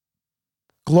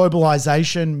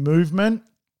globalization movement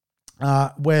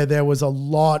where there was a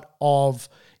lot of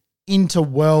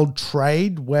interworld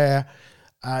trade, where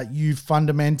you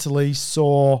fundamentally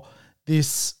saw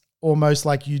this almost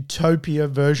like utopia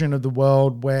version of the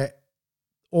world where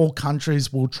all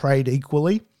countries will trade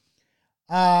equally.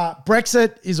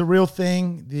 Brexit is a real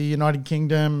thing. The United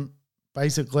Kingdom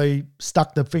basically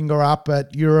stuck the finger up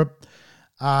at Europe.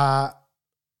 Donald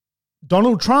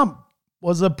Trump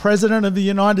was the president of the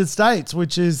United States,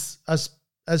 which is as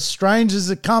strange as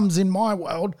it comes in my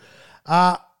world.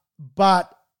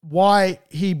 But why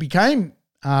he became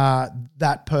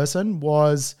that person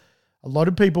was a lot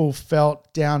of people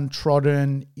felt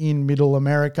downtrodden in Middle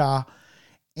America,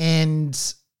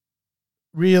 and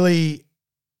really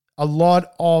a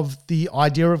lot of the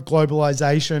idea of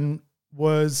globalization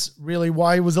was really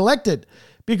why he was elected,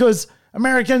 because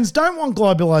Americans don't want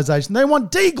globalization. They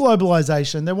want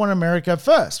deglobalization. They want America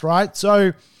first, right?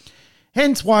 So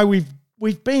hence why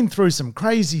we've been through some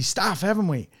crazy stuff, haven't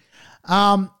we?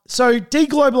 So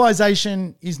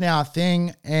deglobalization is now a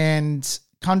thing, and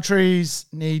countries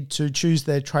need to choose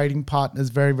their trading partners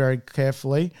very, very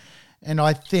carefully. And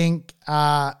I think,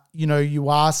 you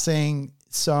are seeing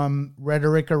some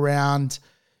rhetoric around,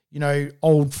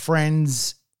 old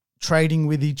friends trading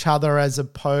with each other as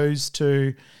opposed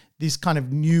to this kind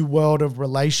of new world of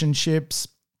relationships.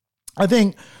 I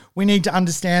think we need to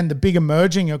understand the big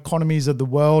emerging economies of the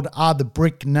world are the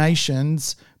BRIC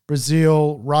nations: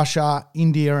 Brazil, Russia,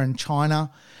 India, and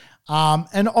China.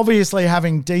 And obviously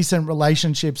having decent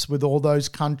relationships with all those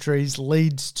countries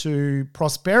leads to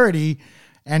prosperity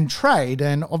and trade.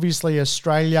 And obviously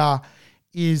Australia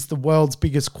is the world's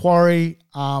biggest quarry.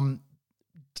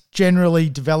 Generally,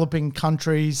 developing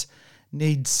countries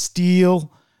need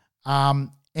steel.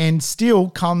 And steel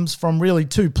comes from really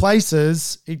two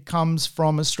places. It comes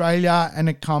from Australia and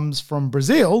it comes from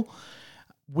Brazil,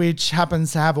 which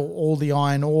happens to have all the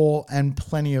iron ore and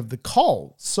plenty of the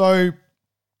coal. So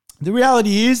the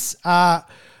reality is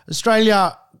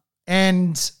Australia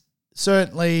and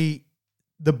certainly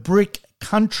the BRIC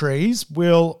countries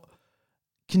will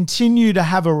continue to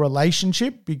have a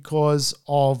relationship because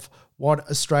of what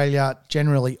Australia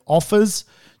generally offers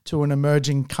to an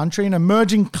emerging country. An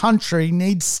emerging country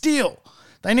needs steel.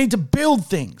 They need to build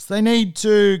things. They need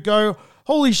to go,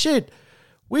 holy shit,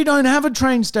 we don't have a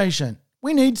train station.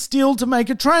 We need steel to make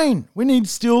a train. We need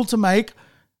steel to make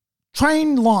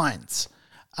train lines.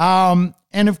 And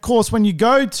of course, when you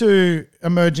go to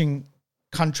emerging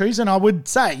countries, and I would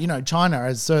say, China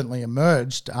has certainly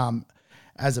emerged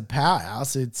as a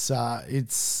powerhouse. It's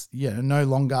no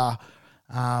longer,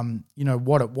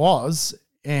 what it was,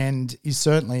 and is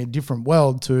certainly a different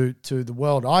world to the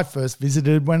world I first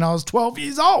visited when I was 12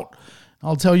 years old.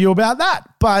 I'll tell you about that.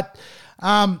 But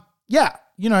at the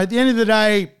end of the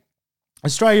day,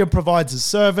 Australia provides a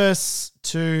service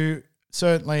to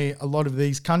certainly a lot of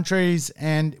these countries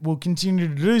and will continue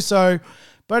to do so.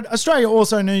 But Australia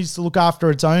also needs to look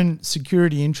after its own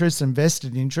security interests and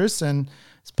vested interests. And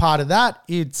as part of that,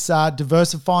 it's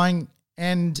diversifying,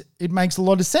 and it makes a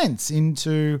lot of sense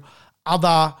into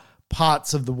other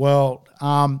parts of the world.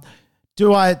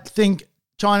 Do I think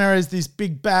China is this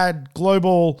big, bad,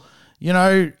 global,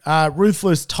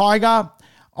 ruthless tiger?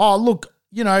 Oh, look,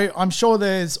 I'm sure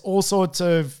there's all sorts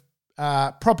of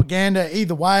propaganda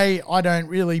either way. I don't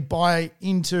really buy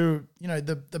into,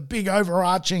 the big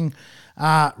overarching,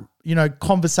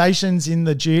 conversations in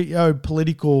the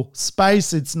geopolitical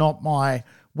space. It's not my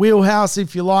wheelhouse,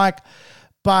 if you like.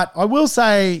 But I will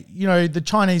say, the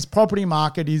Chinese property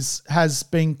market has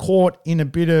been caught in a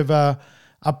bit of a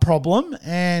problem.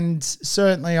 And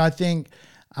certainly I think,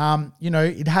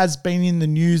 it has been in the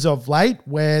news of late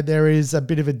where there is a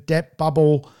bit of a debt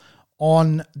bubble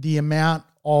on the amount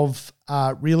of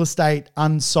real estate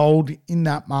unsold in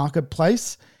that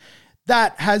marketplace.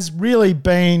 That has really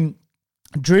been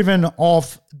driven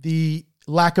off the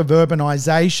lack of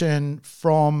urbanization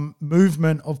from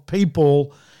movement of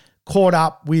people caught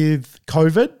up with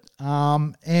COVID.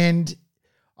 And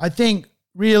I think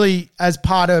really as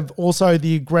part of also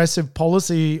the aggressive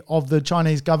policy of the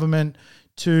Chinese government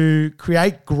to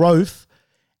create growth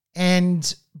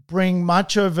and bring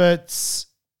much of its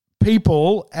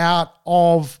people out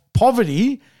of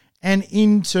poverty and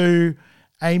into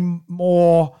a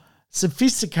more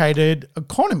sophisticated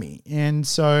economy. And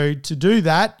so to do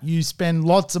that, you spend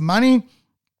lots of money,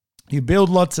 you build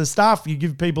lots of stuff, you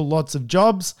give people lots of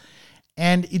jobs,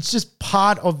 and it's just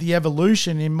part of the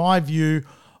evolution, in my view,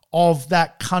 of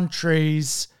that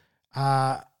country's,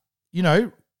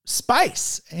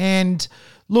 space. And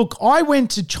look, I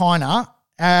went to China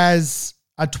as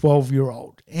a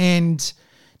 12-year-old. And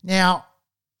now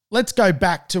let's go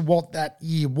back to what that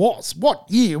year was. What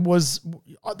year was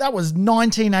that? Was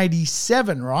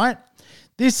 1987, right?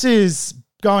 This is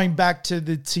going back to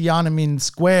the Tiananmen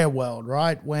Square world,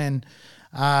 right? When,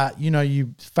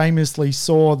 you famously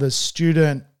saw the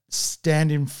student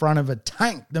stand in front of a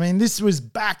tank. I mean, this was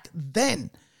back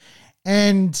then.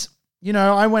 And,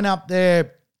 I went up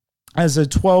there as a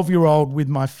 12-year-old with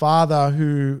my father,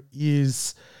 who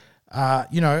is,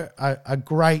 a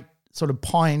great sort of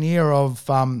pioneer of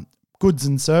goods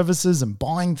and services and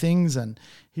buying things. And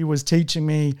he was teaching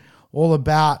me all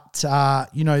about,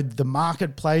 the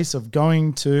marketplace of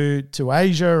going to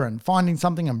Asia and finding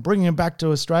something and bringing it back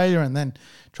to Australia and then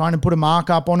trying to put a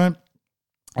markup on it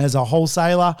as a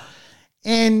wholesaler.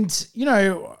 And,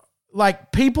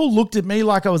 people looked at me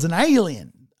like I was an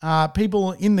alien.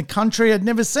 People in the country had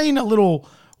never seen a little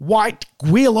white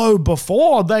Guilo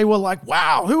before. They were like,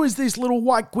 wow, who is this little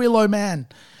white Guilo man?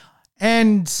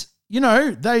 And,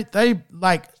 it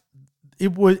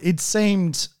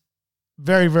seemed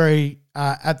very, very,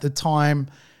 at the time,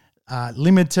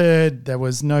 limited. There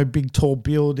was no big, tall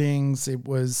buildings. It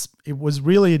was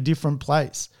really a different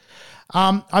place.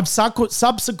 I've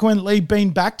subsequently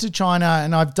been back to China,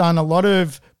 and I've done a lot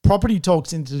of property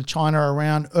talks into China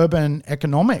around urban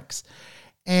economics.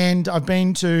 And I've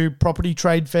been to property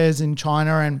trade fairs in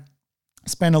China and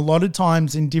spent a lot of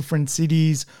times in different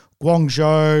cities,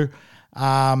 Guangzhou,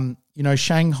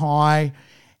 Shanghai.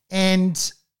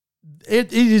 And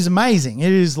it is amazing.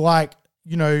 It is like,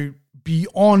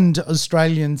 beyond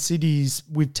Australian cities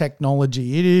with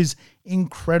technology. It is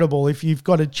incredible. If you've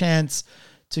got a chance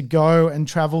to go and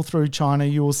travel through China,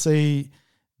 you will see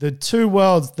the two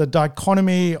worlds, the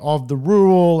dichotomy of the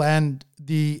rural and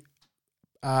the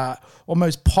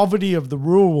almost poverty of the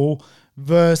rural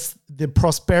versus the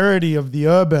prosperity of the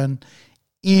urban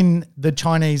in the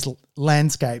Chinese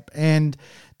landscape. And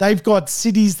they've got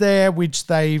cities there which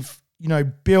they've,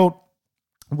 built,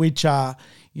 which are,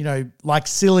 like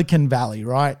Silicon Valley,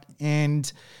 right?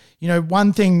 And,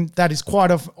 one thing that is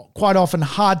quite often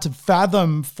hard to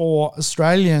fathom for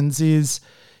Australians is,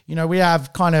 we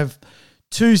have kind of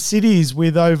two cities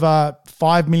with over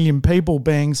 5 million people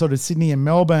being sort of Sydney and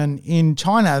Melbourne. In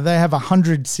China, they have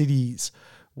 100 cities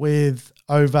with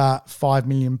over 5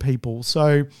 million people.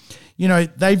 So,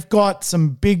 they've got some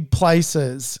big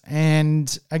places.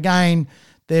 And again,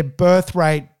 their birth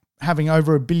rate having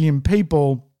over 1 billion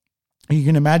people, you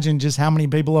can imagine just how many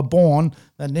people are born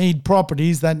that need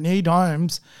properties, that need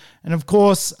homes. And of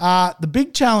course, the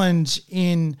big challenge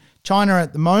in China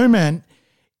at the moment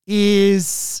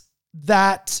is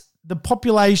that the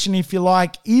population, if you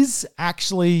like, is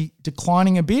actually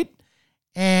declining a bit.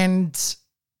 And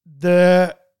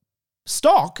the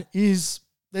stock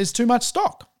there's too much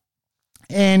stock.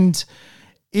 And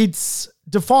it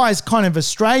defies kind of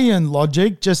Australian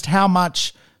logic just how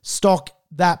much stock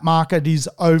that market is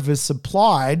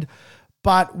oversupplied.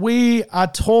 But we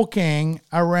are talking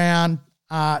around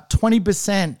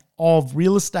 20% of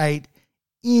real estate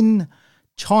in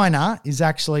China is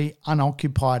actually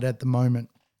unoccupied at the moment.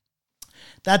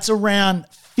 That's around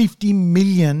 50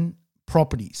 million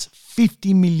properties.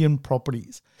 50 million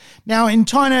properties. Now, in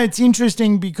China, it's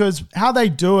interesting because how they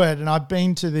do it, and I've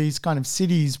been to these kind of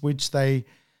cities which they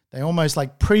almost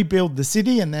like pre-build the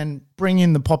city and then bring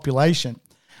in the population.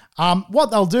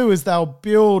 What they'll do is they'll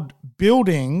build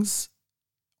buildings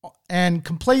and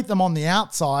complete them on the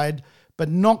outside, but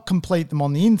not complete them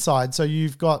on the inside. So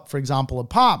you've got, for example,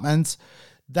 apartments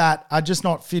that are just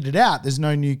not fitted out. There's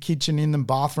no new kitchen in them,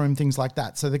 bathroom, things like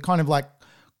that. So they're kind of like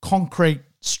concrete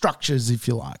structures, if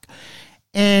you like.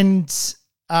 And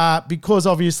because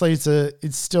obviously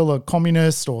it's still a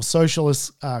communist or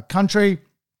socialist country,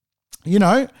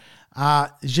 Xi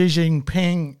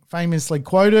Jinping famously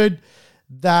quoted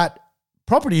that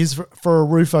property is for a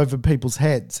roof over people's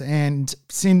heads. And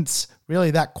since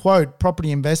really that quote,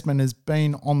 property investment has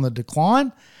been on the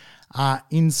decline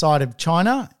inside of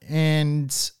China.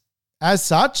 And as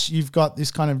such, you've got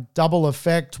this kind of double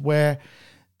effect where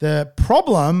the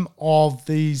problem of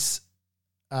these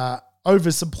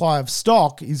oversupply of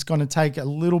stock is going to take a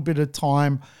little bit of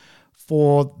time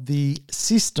for the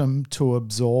system to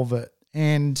absorb it.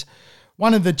 And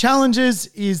one of the challenges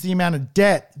is the amount of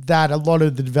debt that a lot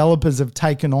of the developers have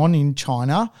taken on in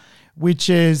China, which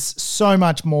is so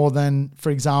much more than, for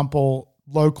example,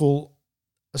 local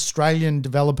Australian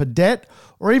developer debt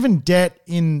or even debt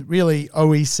in really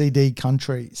OECD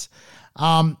countries.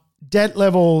 Debt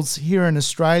levels here in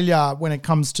Australia when it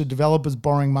comes to developers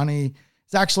borrowing money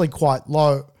is actually quite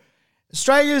low.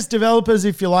 Australia's developers,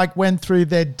 if you like, went through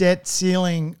their debt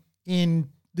ceiling in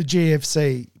the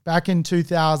GFC back in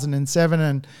 2007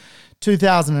 and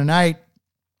 2008.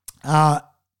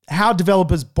 How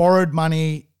developers borrowed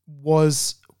money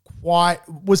was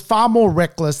far more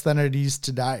reckless than it is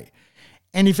today.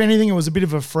 And if anything, it was a bit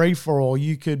of a free-for-all.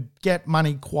 You could get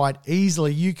money quite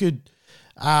easily. You could,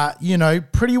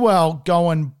 pretty well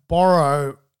go and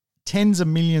borrow tens of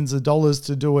millions of dollars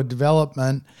to do a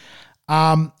development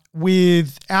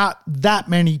without that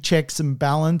many checks and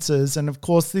balances. And of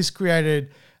course, this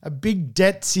created a big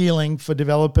debt ceiling for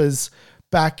developers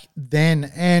back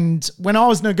then. And when I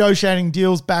was negotiating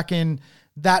deals back in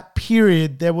that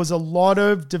period, there was a lot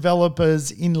of developers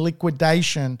in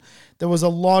liquidation. There was a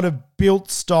lot of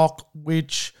built stock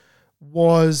which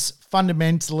was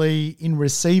fundamentally in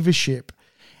receivership.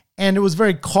 And it was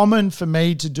very common for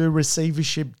me to do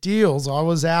receivership deals. I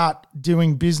was out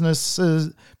doing business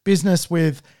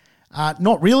with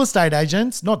not real estate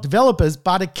agents, not developers,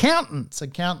 but accountants.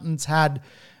 Accountants had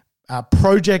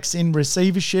projects in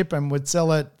receivership and would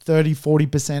sell at 30,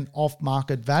 40% off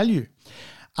market value.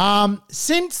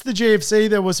 Since the GFC,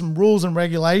 there were some rules and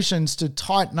regulations to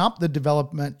tighten up the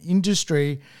development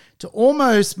industry to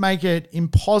almost make it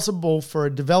impossible for a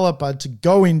developer to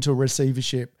go into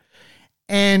receivership.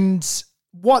 And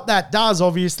what that does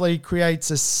obviously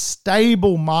creates a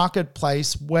stable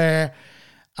marketplace where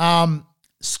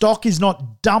stock is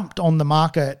not dumped on the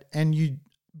market. And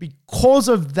because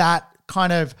of that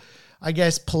kind of,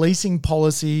 policing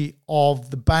policy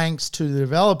of the banks to the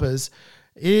developers,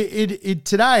 it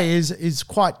today is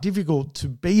quite difficult to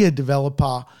be a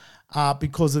developer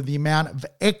because of the amount of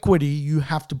equity you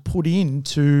have to put in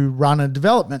to run a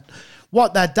development.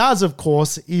 What that does, of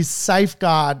course, is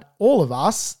safeguard all of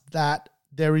us that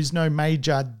there is no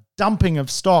major dumping of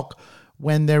stock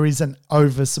when there is an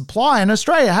oversupply. And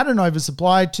Australia had an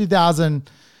oversupply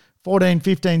 2014,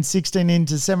 15, 16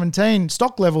 into 17.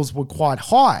 Stock levels were quite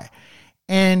high.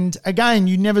 And again,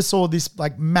 you never saw this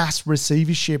mass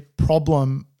receivership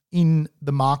problem in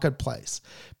the marketplace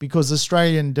because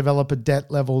Australian developer debt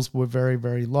levels were very,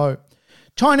 very low.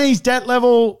 Chinese debt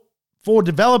level for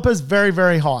developers, very,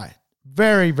 very high.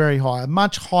 Very, very high.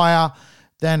 Much higher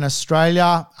than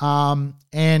Australia.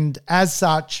 And as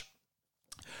such,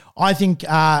 I think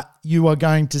you are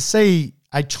going to see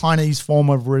a Chinese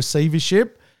form of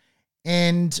receivership.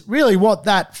 And really what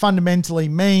that fundamentally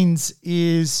means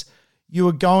is you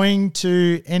are going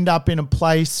to end up in a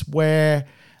place where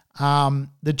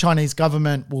the Chinese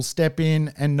government will step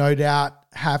in and no doubt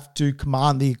have to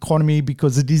command the economy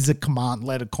because it is a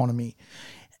command-led economy.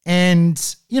 And,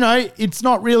 it's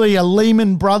not really a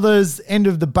Lehman Brothers end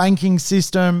of the banking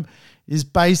system. Is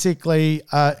basically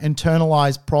an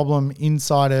internalized problem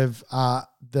inside of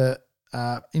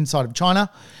inside of China.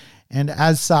 And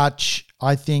as such,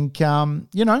 I think,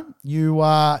 you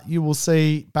will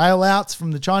see bailouts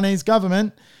from the Chinese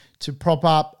government to prop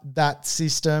up that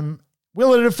system.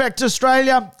 Will it affect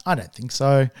Australia? I don't think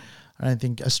so. I don't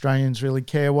think Australians really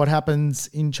care what happens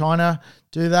in China,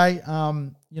 do they?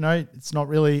 It's not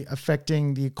really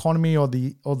affecting the economy or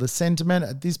the sentiment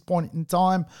at this point in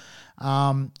time.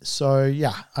 I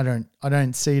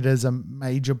don't see it as a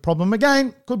major problem.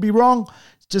 Again, could be wrong.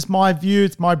 It's just my view.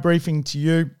 It's my briefing to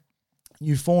you.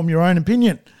 You form your own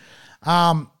opinion.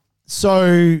 Last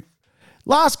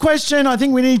question I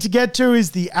think we need to get to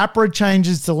is the APRA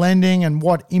changes to lending and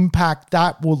what impact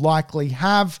that will likely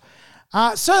have.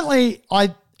 Certainly,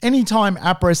 anytime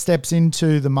APRA steps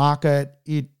into the market,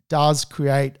 it does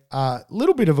create a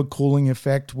little bit of a cooling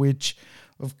effect, which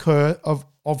of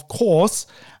course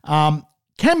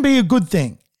can be a good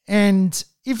thing. And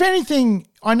if anything,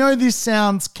 I know this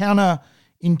sounds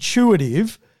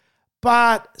counterintuitive,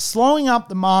 but slowing up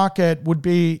the market would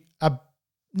be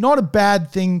not a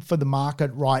bad thing for the market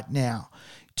right now.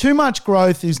 Too much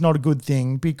growth is not a good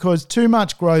thing because too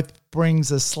much growth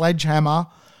brings a sledgehammer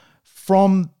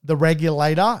from the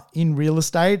regulator in real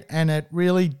estate, and it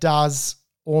really does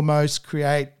almost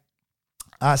create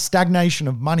a stagnation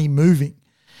of money moving.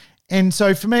 And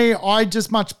so for me, I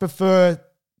just much prefer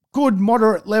good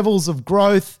moderate levels of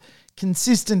growth,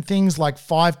 consistent things like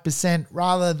 5%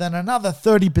 rather than another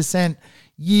 30%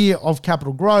 year of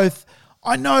capital growth.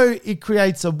 I know it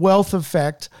creates a wealth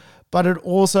effect, but it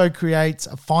also creates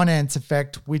a finance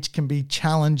effect, which can be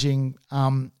challenging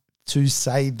to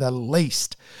say the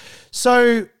least.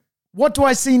 So what do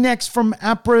I see next from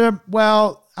APRA?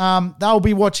 Well, they'll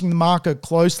be watching the market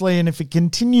closely, and if it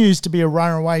continues to be a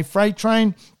runaway freight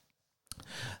train,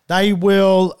 they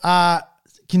will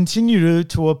continue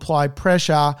to apply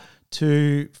pressure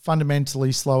to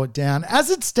fundamentally slow it down. As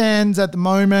it stands at the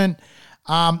moment,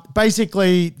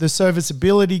 basically the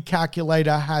serviceability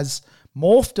calculator has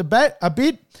morphed a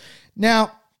bit.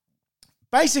 Now,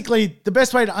 basically, the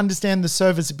best way to understand the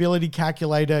serviceability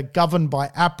calculator governed by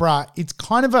APRA, it's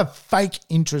kind of a fake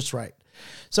interest rate.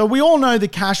 So we all know the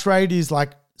cash rate is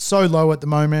like so low at the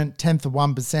moment, 10th of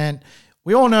 1%.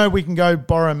 We all know we can go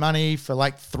borrow money for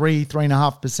like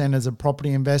 3.5% as a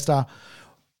property investor.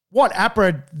 What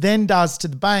APRA then does to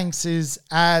the banks is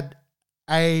add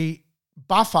a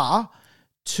buffer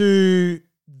to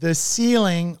the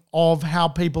ceiling of how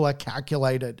people are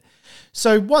calculated.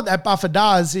 So what that buffer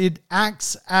does, it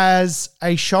acts as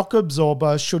a shock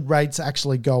absorber should rates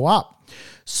actually go up.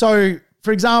 So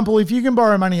for example, if you can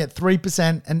borrow money at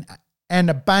 3% and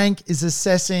a bank is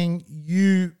assessing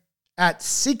you at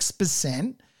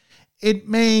 6%, it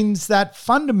means that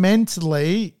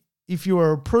fundamentally, if you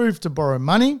are approved to borrow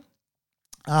money,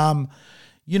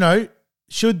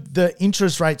 should the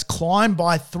interest rates climb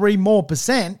by 3% more,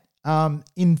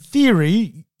 in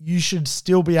theory, you should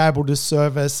still be able to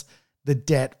service the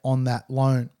debt on that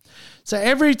loan. So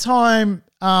every time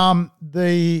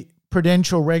the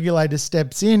prudential regulator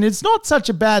steps in, it's not such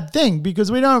a bad thing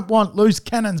because we don't want loose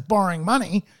cannons borrowing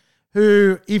money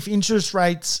who, if interest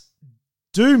rates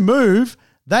do move,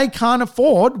 they can't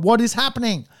afford what is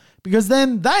happening because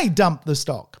then they dump the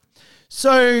stock.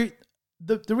 So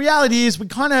the reality is we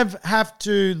kind of have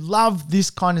to love this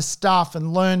kind of stuff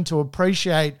and learn to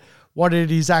appreciate what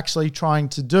it is actually trying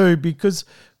to do, because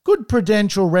good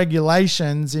prudential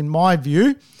regulations, in my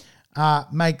view,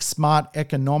 make smart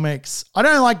economics. I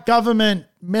don't like government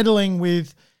meddling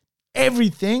with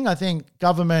everything. I think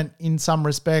government, in some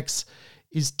respects,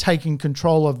 is taking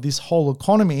control of this whole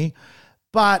economy.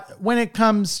 But when it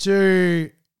comes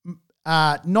to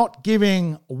not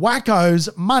giving wackos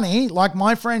money, like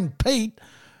my friend Pete,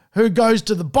 who goes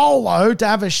to the bolo to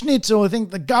have a schnitzel, I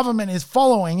think the government is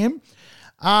following him,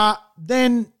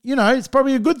 then, it's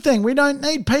probably a good thing. We don't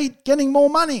need Pete getting more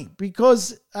money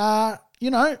because,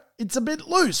 it's a bit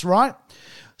loose, right?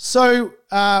 So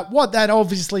what that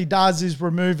obviously does is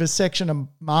remove a section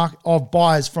of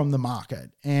buyers from the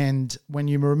market. And when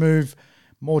you remove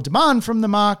more demand from the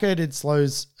market, it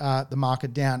slows the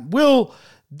market down. Will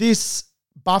this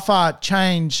buffer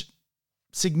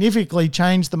significantly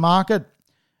change the market?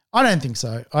 I don't think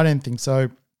so.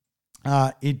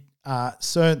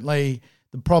 Certainly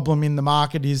the problem in the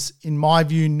market is, in my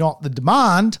view, not the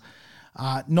demand,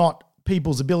 not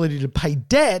people's ability to pay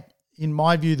debt. In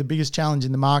my view, the biggest challenge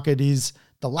in the market is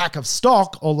the lack of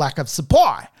stock or lack of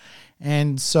supply.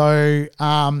 And so,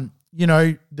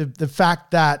 the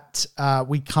fact that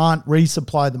we can't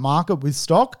resupply the market with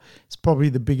stock is probably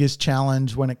the biggest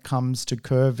challenge when it comes to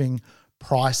curving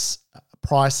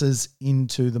prices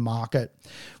into the market.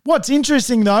 What's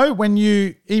interesting though, when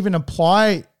you even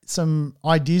apply some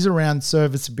ideas around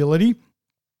serviceability,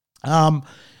 this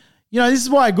is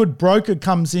why a good broker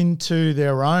comes into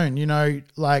their own,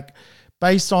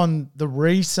 based on the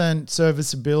recent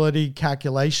serviceability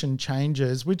calculation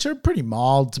changes, which are pretty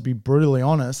mild, to be brutally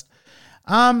honest.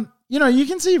 You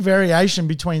can see variation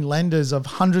between lenders of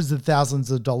hundreds of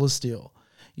thousands of dollars still.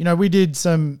 We did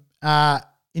some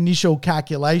initial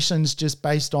calculations just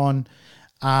based on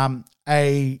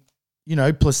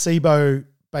placebo,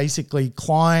 basically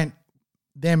client,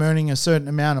 them earning a certain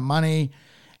amount of money,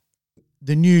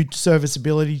 the new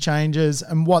serviceability changes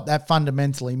and what that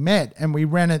fundamentally meant. And we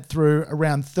ran it through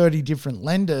around 30 different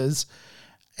lenders.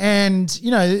 And,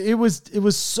 it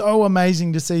was so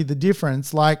amazing to see the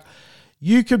difference. Like,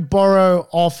 you could borrow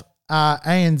off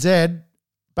ANZ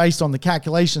based on the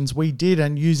calculations we did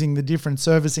and using the different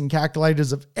servicing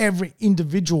calculators of every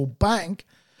individual bank,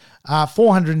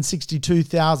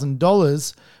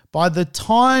 $462,000. By the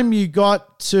time you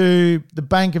got to the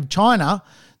Bank of China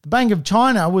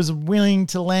was willing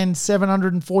to lend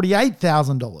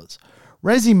 $748,000.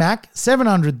 Resimac,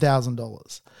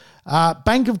 $700,000.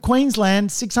 Bank of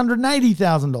Queensland,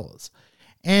 $680,000.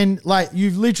 And you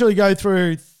literally go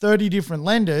through 30 different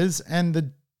lenders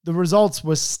and the results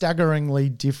were staggeringly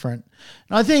different.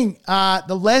 And I think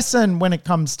the lesson when it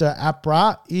comes to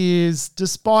APRA is,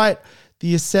 despite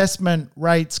the assessment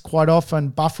rates quite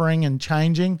often buffering and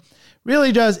changing,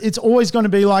 it's always going to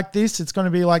be like this. It's going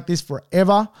to be like this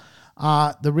forever.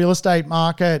 The real estate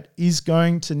market is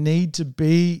going to need to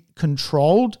be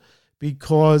controlled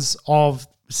because of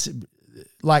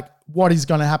what is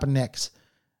going to happen next.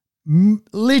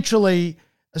 Literally,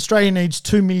 Australia needs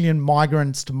 2 million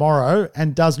migrants tomorrow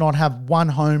and does not have one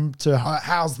home to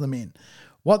house them in.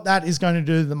 What that is going to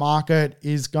do to the market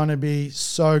is going to be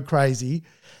so crazy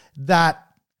that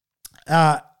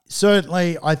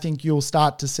certainly I think you'll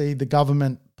start to see the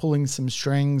government pulling some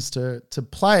strings to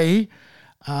play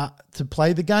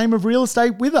the game of real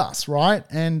estate with us, right?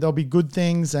 And there'll be good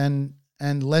things and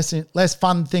less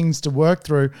fun things to work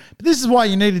through. But this is why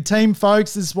you need a team,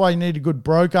 folks. This is why you need a good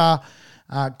broker,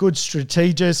 good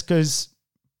strategist, because,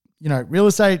 real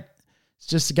estate is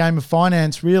just a game of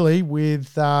finance, really,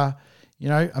 with,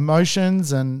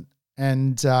 emotions and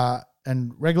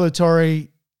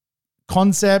regulatory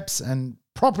concepts and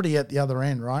property at the other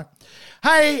end, right?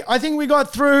 Hey, I think we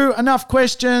got through enough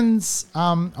questions.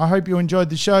 I hope you enjoyed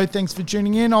the show. Thanks for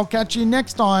tuning in. I'll catch you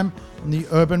next time on the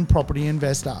Urban Property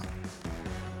Investor.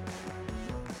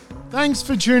 Thanks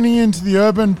for tuning in to the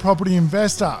Urban Property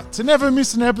Investor. To never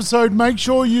miss an episode, make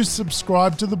sure you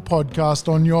subscribe to the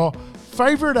podcast on your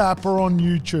favorite app or on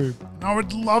YouTube. And I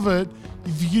would love it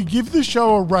if you could give the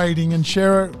show a rating and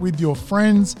share it with your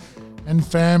friends and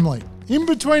family. In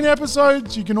between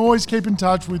episodes, you can always keep in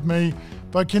touch with me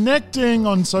by connecting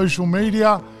on social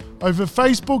media over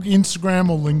Facebook, Instagram,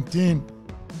 or LinkedIn.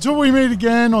 Until we meet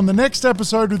again on the next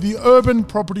episode of the Urban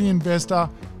Property Investor,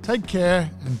 take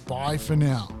care and bye for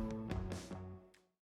now.